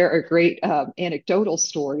side, there are great anecdotal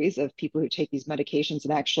stories of people who take these medications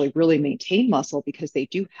and actually really maintain muscle because they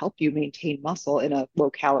do help you maintain muscle in a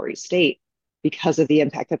low-calorie state because of the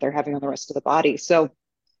impact that they're having on the rest of the body. So I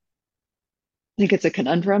think it's a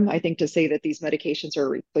conundrum. I think to say that these medications are a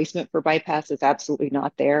replacement for bypass is absolutely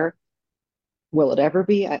not there. Will it ever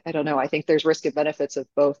be? I don't know. I think there's risk and benefits of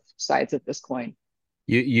both sides of this coin.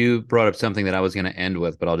 You brought up something that I was going to end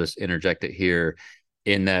with, but I'll just interject it here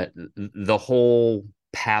in that the whole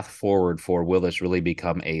path forward for will this really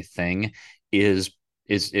become a thing is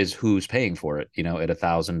who's paying for it, at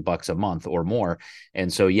 $1,000 a month or more.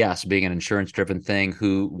 And so, yes, being an insurance driven thing,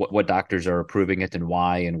 what doctors are approving it and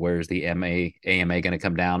why, and where's the AMA going to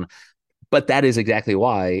come down. But that is exactly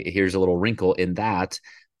why. Here's a little wrinkle in that.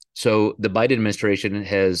 So the Biden administration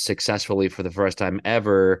has successfully, for the first time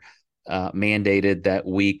ever, mandated that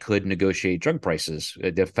we could negotiate drug prices.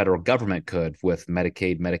 The federal government could with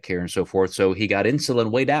Medicaid, Medicare, and so forth. So he got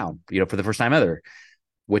insulin way down, for the first time ever,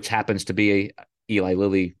 which happens to be Eli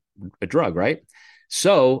Lilly a drug, right?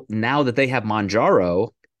 So now that they have Mounjaro,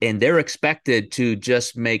 and they're expected to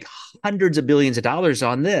just make hundreds of billions of dollars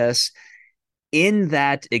on this. In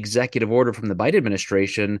that executive order from the Biden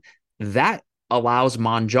administration, that allows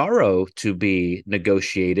Mounjaro to be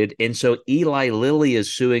negotiated. And so Eli Lilly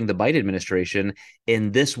is suing the Biden administration,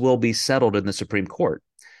 and this will be settled in the Supreme Court.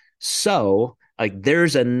 So, like,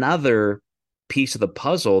 there's another piece of the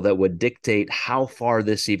puzzle that would dictate how far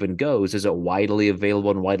this even goes. Is it widely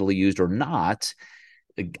available and widely used or not?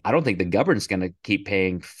 I don't think the government's going to keep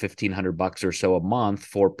paying $1,500 or so a month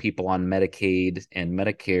for people on Medicaid and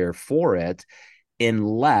Medicare for it,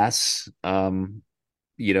 unless, I mean,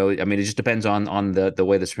 it just depends on the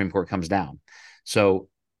way the Supreme Court comes down. So,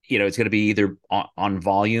 it's going to be either on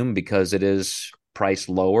volume because it is priced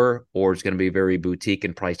lower, or it's going to be very boutique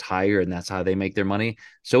and priced higher, and that's how they make their money.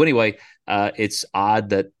 So anyway, it's odd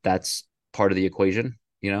that that's part of the equation.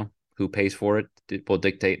 Who pays for it will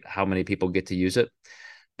dictate how many people get to use it.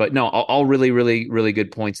 But no, all really, really, really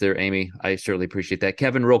good points there, Amy. I certainly appreciate that.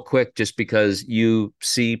 Kevin, real quick, just because you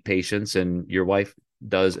see patients and your wife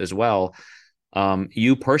does as well,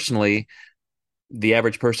 you personally, the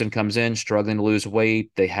average person comes in struggling to lose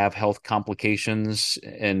weight. They have health complications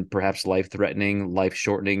and perhaps life-threatening,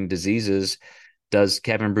 life-shortening diseases. Does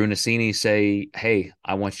Kevin Brunacini say, hey,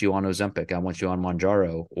 I want you on Ozempic, I want you on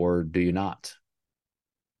Mounjaro, or do you not?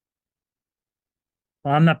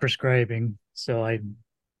 Well, I'm not prescribing, so I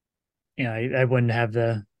wouldn't have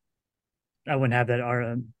that.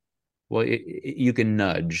 Well, you can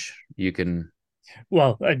nudge. You can.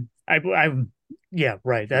 Well, yeah,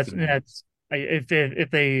 right. If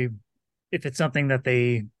it's something that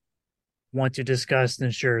they want to discuss, then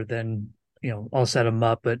sure, then I'll set them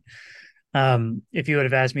up. But if you would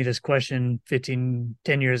have asked me this question 10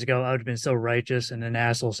 years ago, I would have been so righteous and an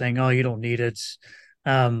asshole saying, "Oh, you don't need it.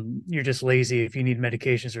 You're just lazy if you need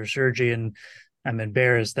medications or surgery." And I'm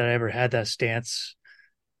embarrassed that I ever had that stance.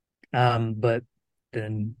 But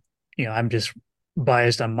then, I'm just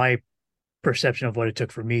biased on my perception of what it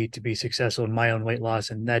took for me to be successful in my own weight loss.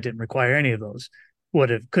 And that didn't require any of those.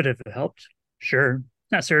 Could have helped? Sure.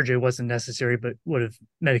 Not surgery wasn't necessary, but would have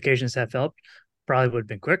medications have helped? Probably would have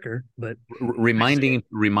been quicker. But reminding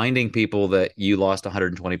people that you lost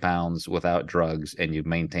 120 pounds without drugs and you've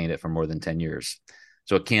maintained it for more than 10 years.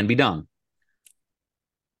 So it can be done.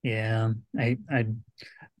 Yeah,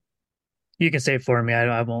 you can say it for me.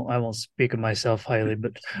 I won't speak of myself highly,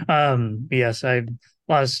 but yes, I've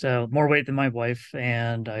lost more weight than my wife,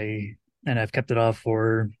 and I've kept it off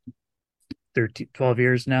for 12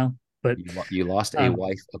 years now. But you lost a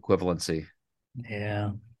wife equivalency.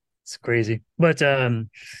 Yeah, it's crazy. But again,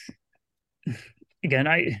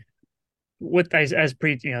 as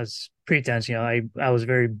pretense, I was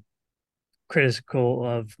very critical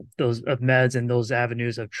of meds and those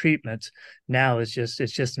avenues of treatment. Now it's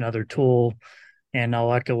just another tool. And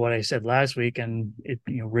I'll echo what I said last week. And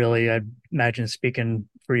really, I imagine speaking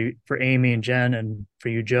for Amy and Jen and for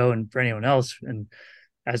you, Joe, and for anyone else. And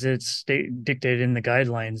as it's dictated in the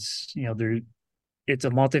guidelines, it's a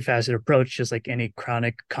multifaceted approach, just like any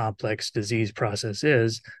chronic complex disease process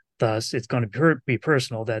is. Thus, it's going to be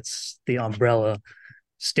personal. That's the umbrella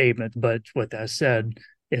statement. But with that said,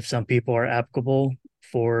 if some people are applicable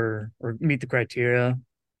or meet the criteria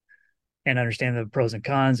and understand the pros and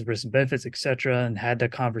cons, the risks and benefits, etc., and had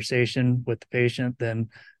that conversation with the patient, then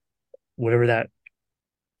whatever that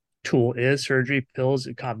tool is, surgery, pills,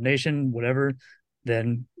 a combination, whatever,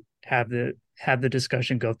 then have the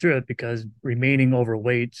discussion go through it, because remaining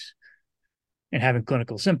overweight and having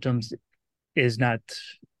clinical symptoms is not,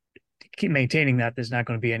 keep maintaining that is not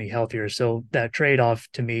going to be any healthier. So that trade-off,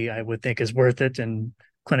 to me, I would think is worth it. And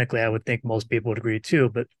clinically, I would think most people would agree too,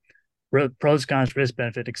 but pros, cons, risk,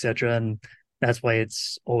 benefit, etc. And that's why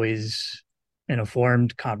it's always an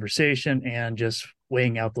informed conversation and just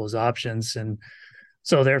weighing out those options. And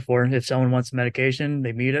so therefore, if someone wants medication,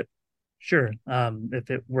 they meet it, sure.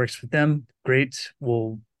 If it works for them, great.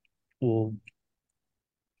 We'll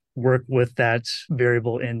work with that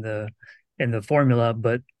variable in the formula,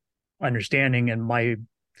 but understanding, and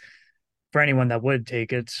for anyone that would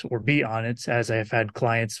take it or be on it, as I've had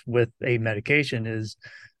clients with a medication, is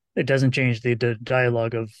it doesn't change the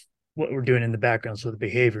dialogue of what we're doing in the background. So the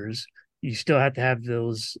behaviors, you still have to have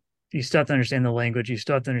those, you still have to understand the language, you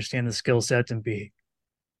still have to understand the skill sets and be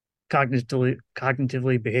cognitively,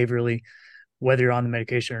 behaviorally, whether you're on the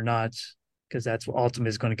medication or not, because that's what ultimately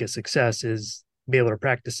is going to get success, is be able to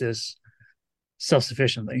practice this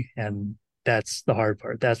self-sufficiently. And that's the hard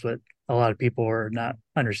part. That's what a lot of people are not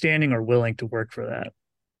understanding or willing to work for that.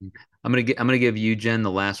 I'm gonna give you, Jen, the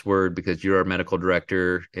last word, because you're our medical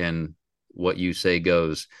director and what you say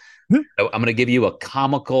goes. I'm gonna give you a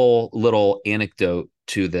comical little anecdote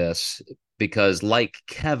to this because, like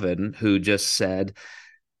Kevin, who just said,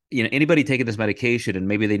 anybody taking this medication and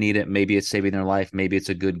maybe they need it, maybe it's saving their life, maybe it's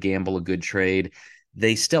a good gamble, a good trade,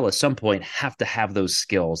 they still at some point have to have those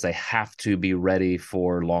skills. They have to be ready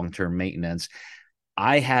for long-term maintenance.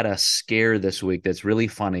 I had a scare this week that's really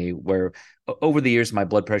funny where over the years, my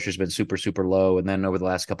blood pressure has been super, super low. And then over the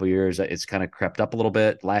last couple of years, it's kind of crept up a little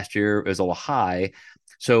bit. Last year, it was a little high.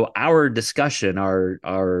 So our discussion,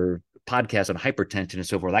 our podcast on hypertension and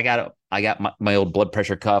so forth, I got my old blood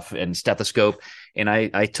pressure cuff and stethoscope, and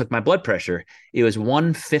I took my blood pressure. It was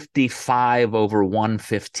 155 over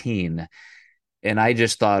 115. And I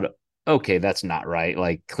just thought, okay, that's not right.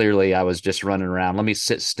 Like, clearly I was just running around. Let me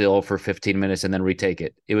sit still for 15 minutes and then retake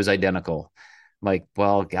it. It was identical. I'm like,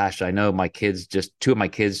 well, gosh, I know two of my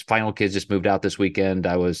kids, final kids just moved out this weekend.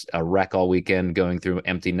 I was a wreck all weekend going through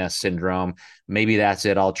empty nest syndrome. Maybe that's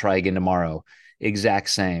it. I'll try again tomorrow. Exact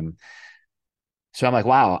same. So I'm like,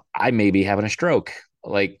 wow, I may be having a stroke.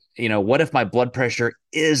 Like, what if my blood pressure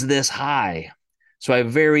is this high? So I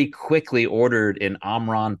very quickly ordered an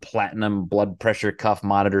Omron Platinum blood pressure cuff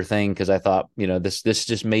monitor thing because I thought, this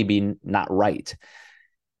just may be not right.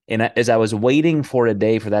 And as I was waiting for a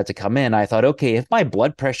day for that to come in, I thought, okay, if my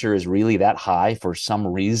blood pressure is really that high for some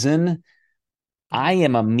reason, I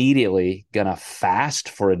am immediately going to fast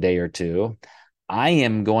for a day or two. I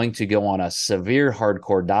am going to go on a severe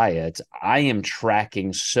hardcore diet. I am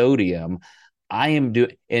tracking sodium.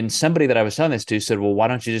 And somebody that I was telling this to said, well, why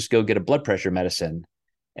don't you just go get a blood pressure medicine?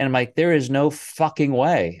 And I'm like, there is no fucking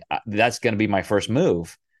way that's going to be my first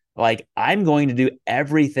move. Like, I'm going to do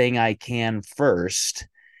everything I can first.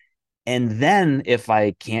 And then if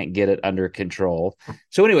I can't get it under control.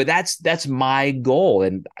 So anyway, that's my goal.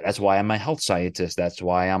 And that's why I'm a health scientist. That's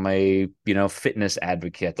why I'm a, fitness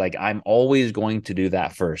advocate. Like, I'm always going to do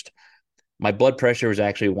that first. My blood pressure was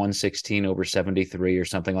actually 116 over 73 or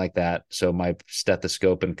something like that. So my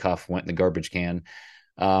stethoscope and cuff went in the garbage can.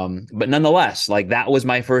 But nonetheless, like, that was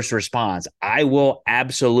my first response. I will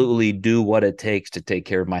absolutely do what it takes to take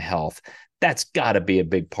care of my health. That's got to be a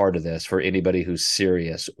big part of this for anybody who's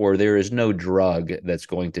serious, or there is no drug that's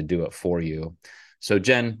going to do it for you. So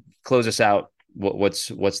Jen, close us out. What's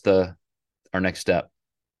our next step?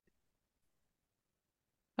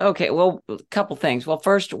 Okay, well, a couple things. Well,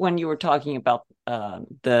 first, when you were talking about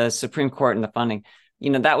the Supreme Court and the funding,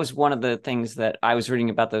 that was one of the things that I was reading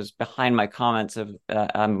about those behind my comments of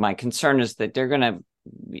my concern is that they're not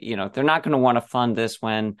going to want to fund this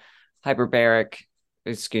when bariatric,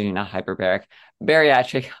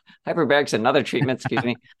 hyperbaric's another treatment, excuse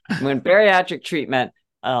me, when bariatric treatment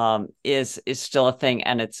is still a thing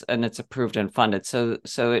and it's approved and funded. So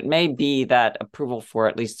it may be that approval for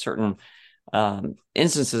at least certain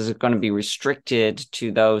instances are going to be restricted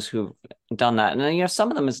to those who've done that. And some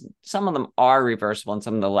of them are reversible, and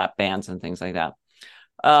some of the lap bands and things like that.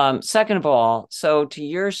 Second of all, so to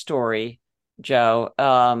your story, Joe,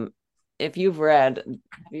 have you read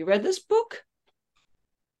this book?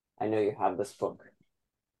 I know you have this book.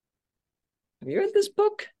 Have you read this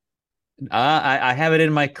book? I have it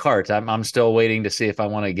in my cart. I'm still waiting to see if I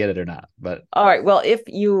want to get it or not. But all right. Well, if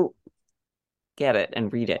you get it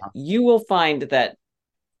and read it, you will find that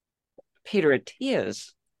Peter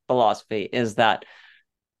Attia's philosophy is that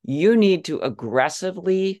you need to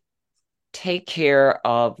aggressively take care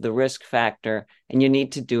of the risk factor, and you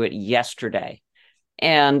need to do it yesterday.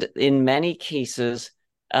 And in many cases,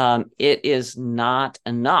 it is not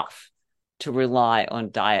enough to rely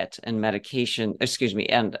on diet and medication,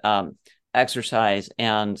 and exercise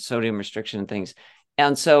and sodium restriction and things.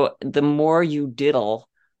 And so the more you diddle,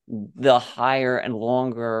 the higher and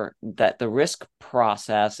longer that the risk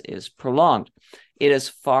process is prolonged. It is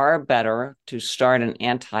far better to start an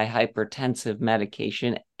antihypertensive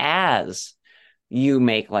medication as you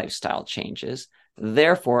make lifestyle changes,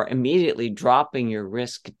 therefore immediately dropping your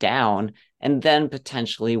risk down and then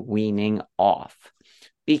potentially weaning off,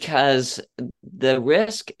 because the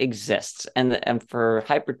risk exists. And for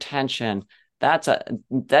hypertension,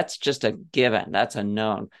 that's just a given. That's a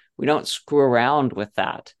known. We don't screw around with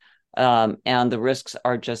that. And the risks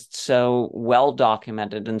are just so well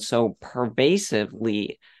documented and so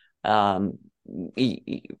pervasively they're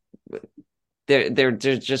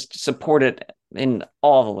just supported in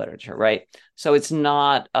all the literature, right? So it's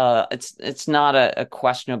not a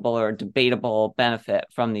questionable or debatable benefit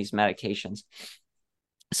from these medications.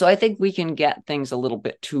 So I think we can get things a little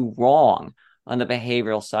bit too wrong on the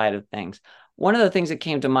behavioral side of things. One of the things that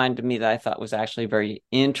came to mind to me that I thought was actually very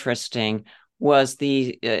interesting was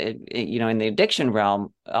in the addiction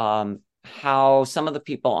realm, how some of the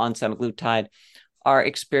people on semaglutide are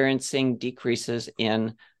experiencing decreases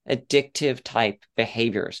in addictive type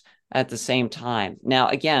behaviors at the same time. Now,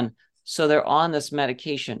 again, so they're on this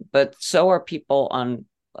medication, but so are people on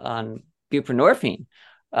buprenorphine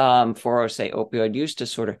for, say, opioid use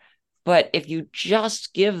disorder. But if you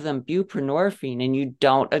just give them buprenorphine and you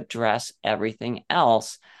don't address everything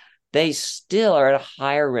else, they still are at a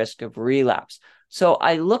higher risk of relapse. So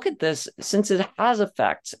I look at this, since it has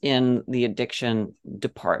effects in the addiction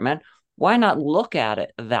department, why not look at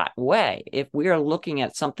it that way? If we are looking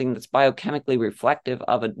at something that's biochemically reflective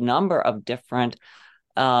of a number of different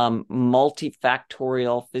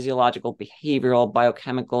multifactorial physiological, behavioral,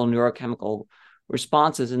 biochemical, neurochemical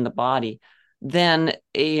responses in the body, then,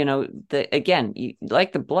 again,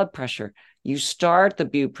 like the blood pressure, you start the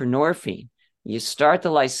buprenorphine, you start the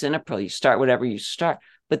lisinopril, you start whatever you start,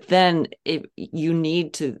 but then you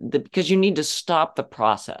need to, because you need to stop the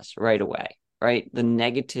process right away, right? The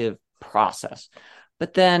negative process.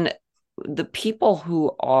 But then the people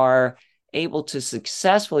who are able to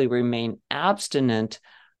successfully remain abstinent,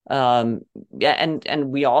 and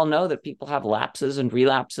we all know that people have lapses and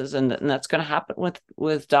relapses, and that's going to happen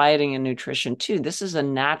with dieting and nutrition too. This is a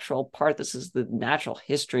natural part. This is the natural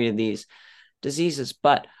history of these diseases,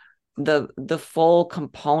 but the full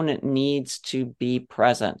component needs to be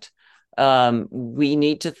present. We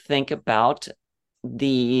need to think about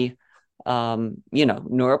the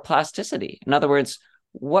neuroplasticity. In other words,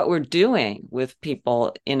 what we're doing with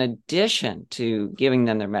people, in addition to giving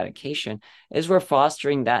them their medication, is we're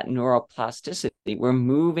fostering that neuroplasticity. We're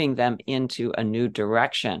moving them into a new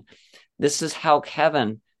direction. This is how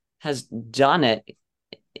Kevin has done it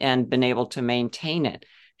and been able to maintain it.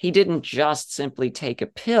 He didn't just simply take a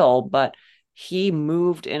pill, but he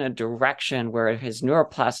moved in a direction where his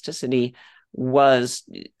neuroplasticity was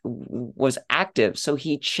active. So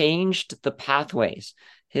he changed the pathways,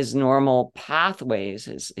 his normal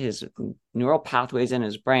pathways, his neural pathways in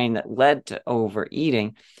his brain that led to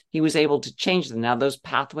overeating. He was able to change them. Now those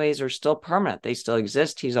pathways are still permanent. They still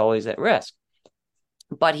exist. He's always at risk.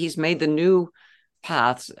 But he's made the new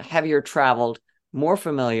paths heavier traveled, more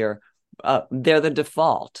familiar. They're the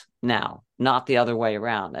default now, not the other way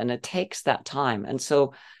around. And it takes that time. And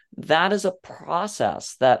so that is a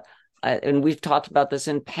process that, and we've talked about this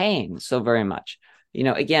in pain so very much.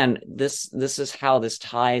 Again, this is how this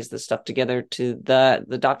ties the stuff together to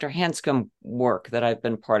the Dr. Hanscom work that I've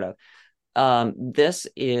been part of. This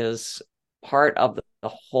is part of the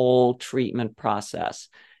whole treatment process.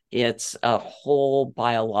 It's a whole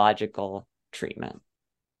biological treatment.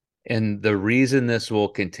 And the reason this will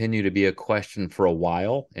continue to be a question for a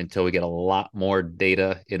while, until we get a lot more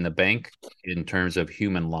data in the bank in terms of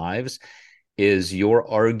human lives, is your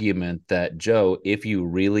argument that, Joe, if you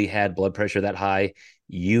really had blood pressure that high,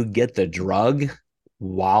 you get the drug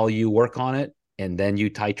while you work on it and then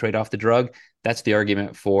you titrate off the drug. That's the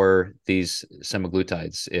argument for these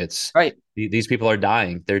semaglutides. It's right. These people are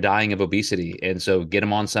dying. They're dying of obesity. And so get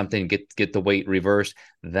them on something, get the weight reversed.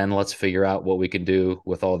 Then let's figure out what we can do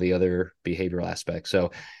with all the other behavioral aspects.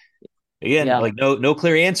 So again, like no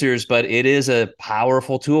clear answers, but it is a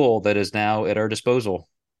powerful tool that is now at our disposal.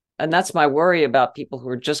 And that's my worry about people who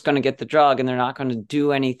are just going to get the drug and they're not going to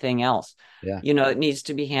do anything else. Yeah. It needs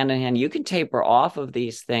to be hand in hand. You can taper off of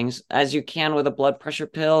these things as you can with a blood pressure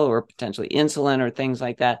pill or potentially insulin or things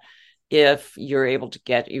like that, if you're able to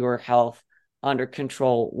get your health under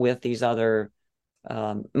control with these other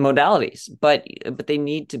modalities. But they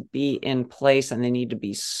need to be in place and they need to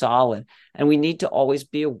be solid. And we need to always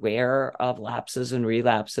be aware of lapses and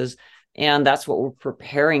relapses. And that's what we're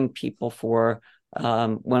preparing people for.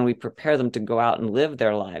 When we prepare them to go out and live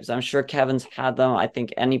their lives. I'm sure Kevin's had them. I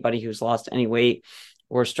think anybody who's lost any weight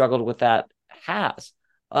or struggled with that has.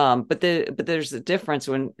 But there's a difference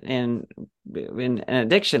when in an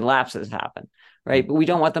addiction, lapses happen, right? But we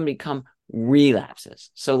don't want them to become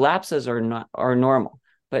relapses. So lapses are normal,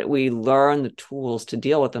 but we learn the tools to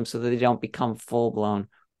deal with them so that they don't become full-blown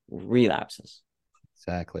relapses.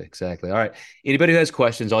 Exactly. All right. Anybody who has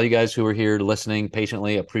questions, all you guys who are here listening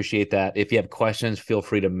patiently, appreciate that. If you have questions, feel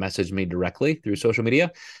free to message me directly through social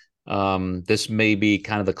media. This may be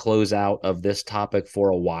kind of the closeout of this topic for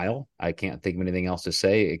a while. I can't think of anything else to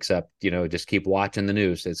say except, just keep watching the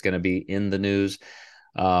news. It's going to be in the news.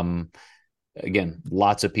 Again,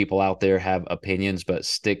 lots of people out there have opinions, but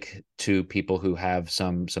stick to people who have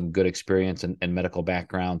some good experience and medical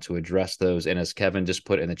background to address those. And as Kevin just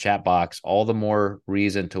put in the chat box, all the more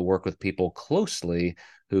reason to work with people closely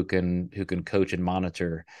who can coach and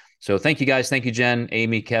monitor. So thank you guys. Thank you, Jen,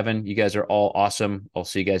 Amy, Kevin. You guys are all awesome. I'll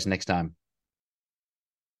see you guys next time.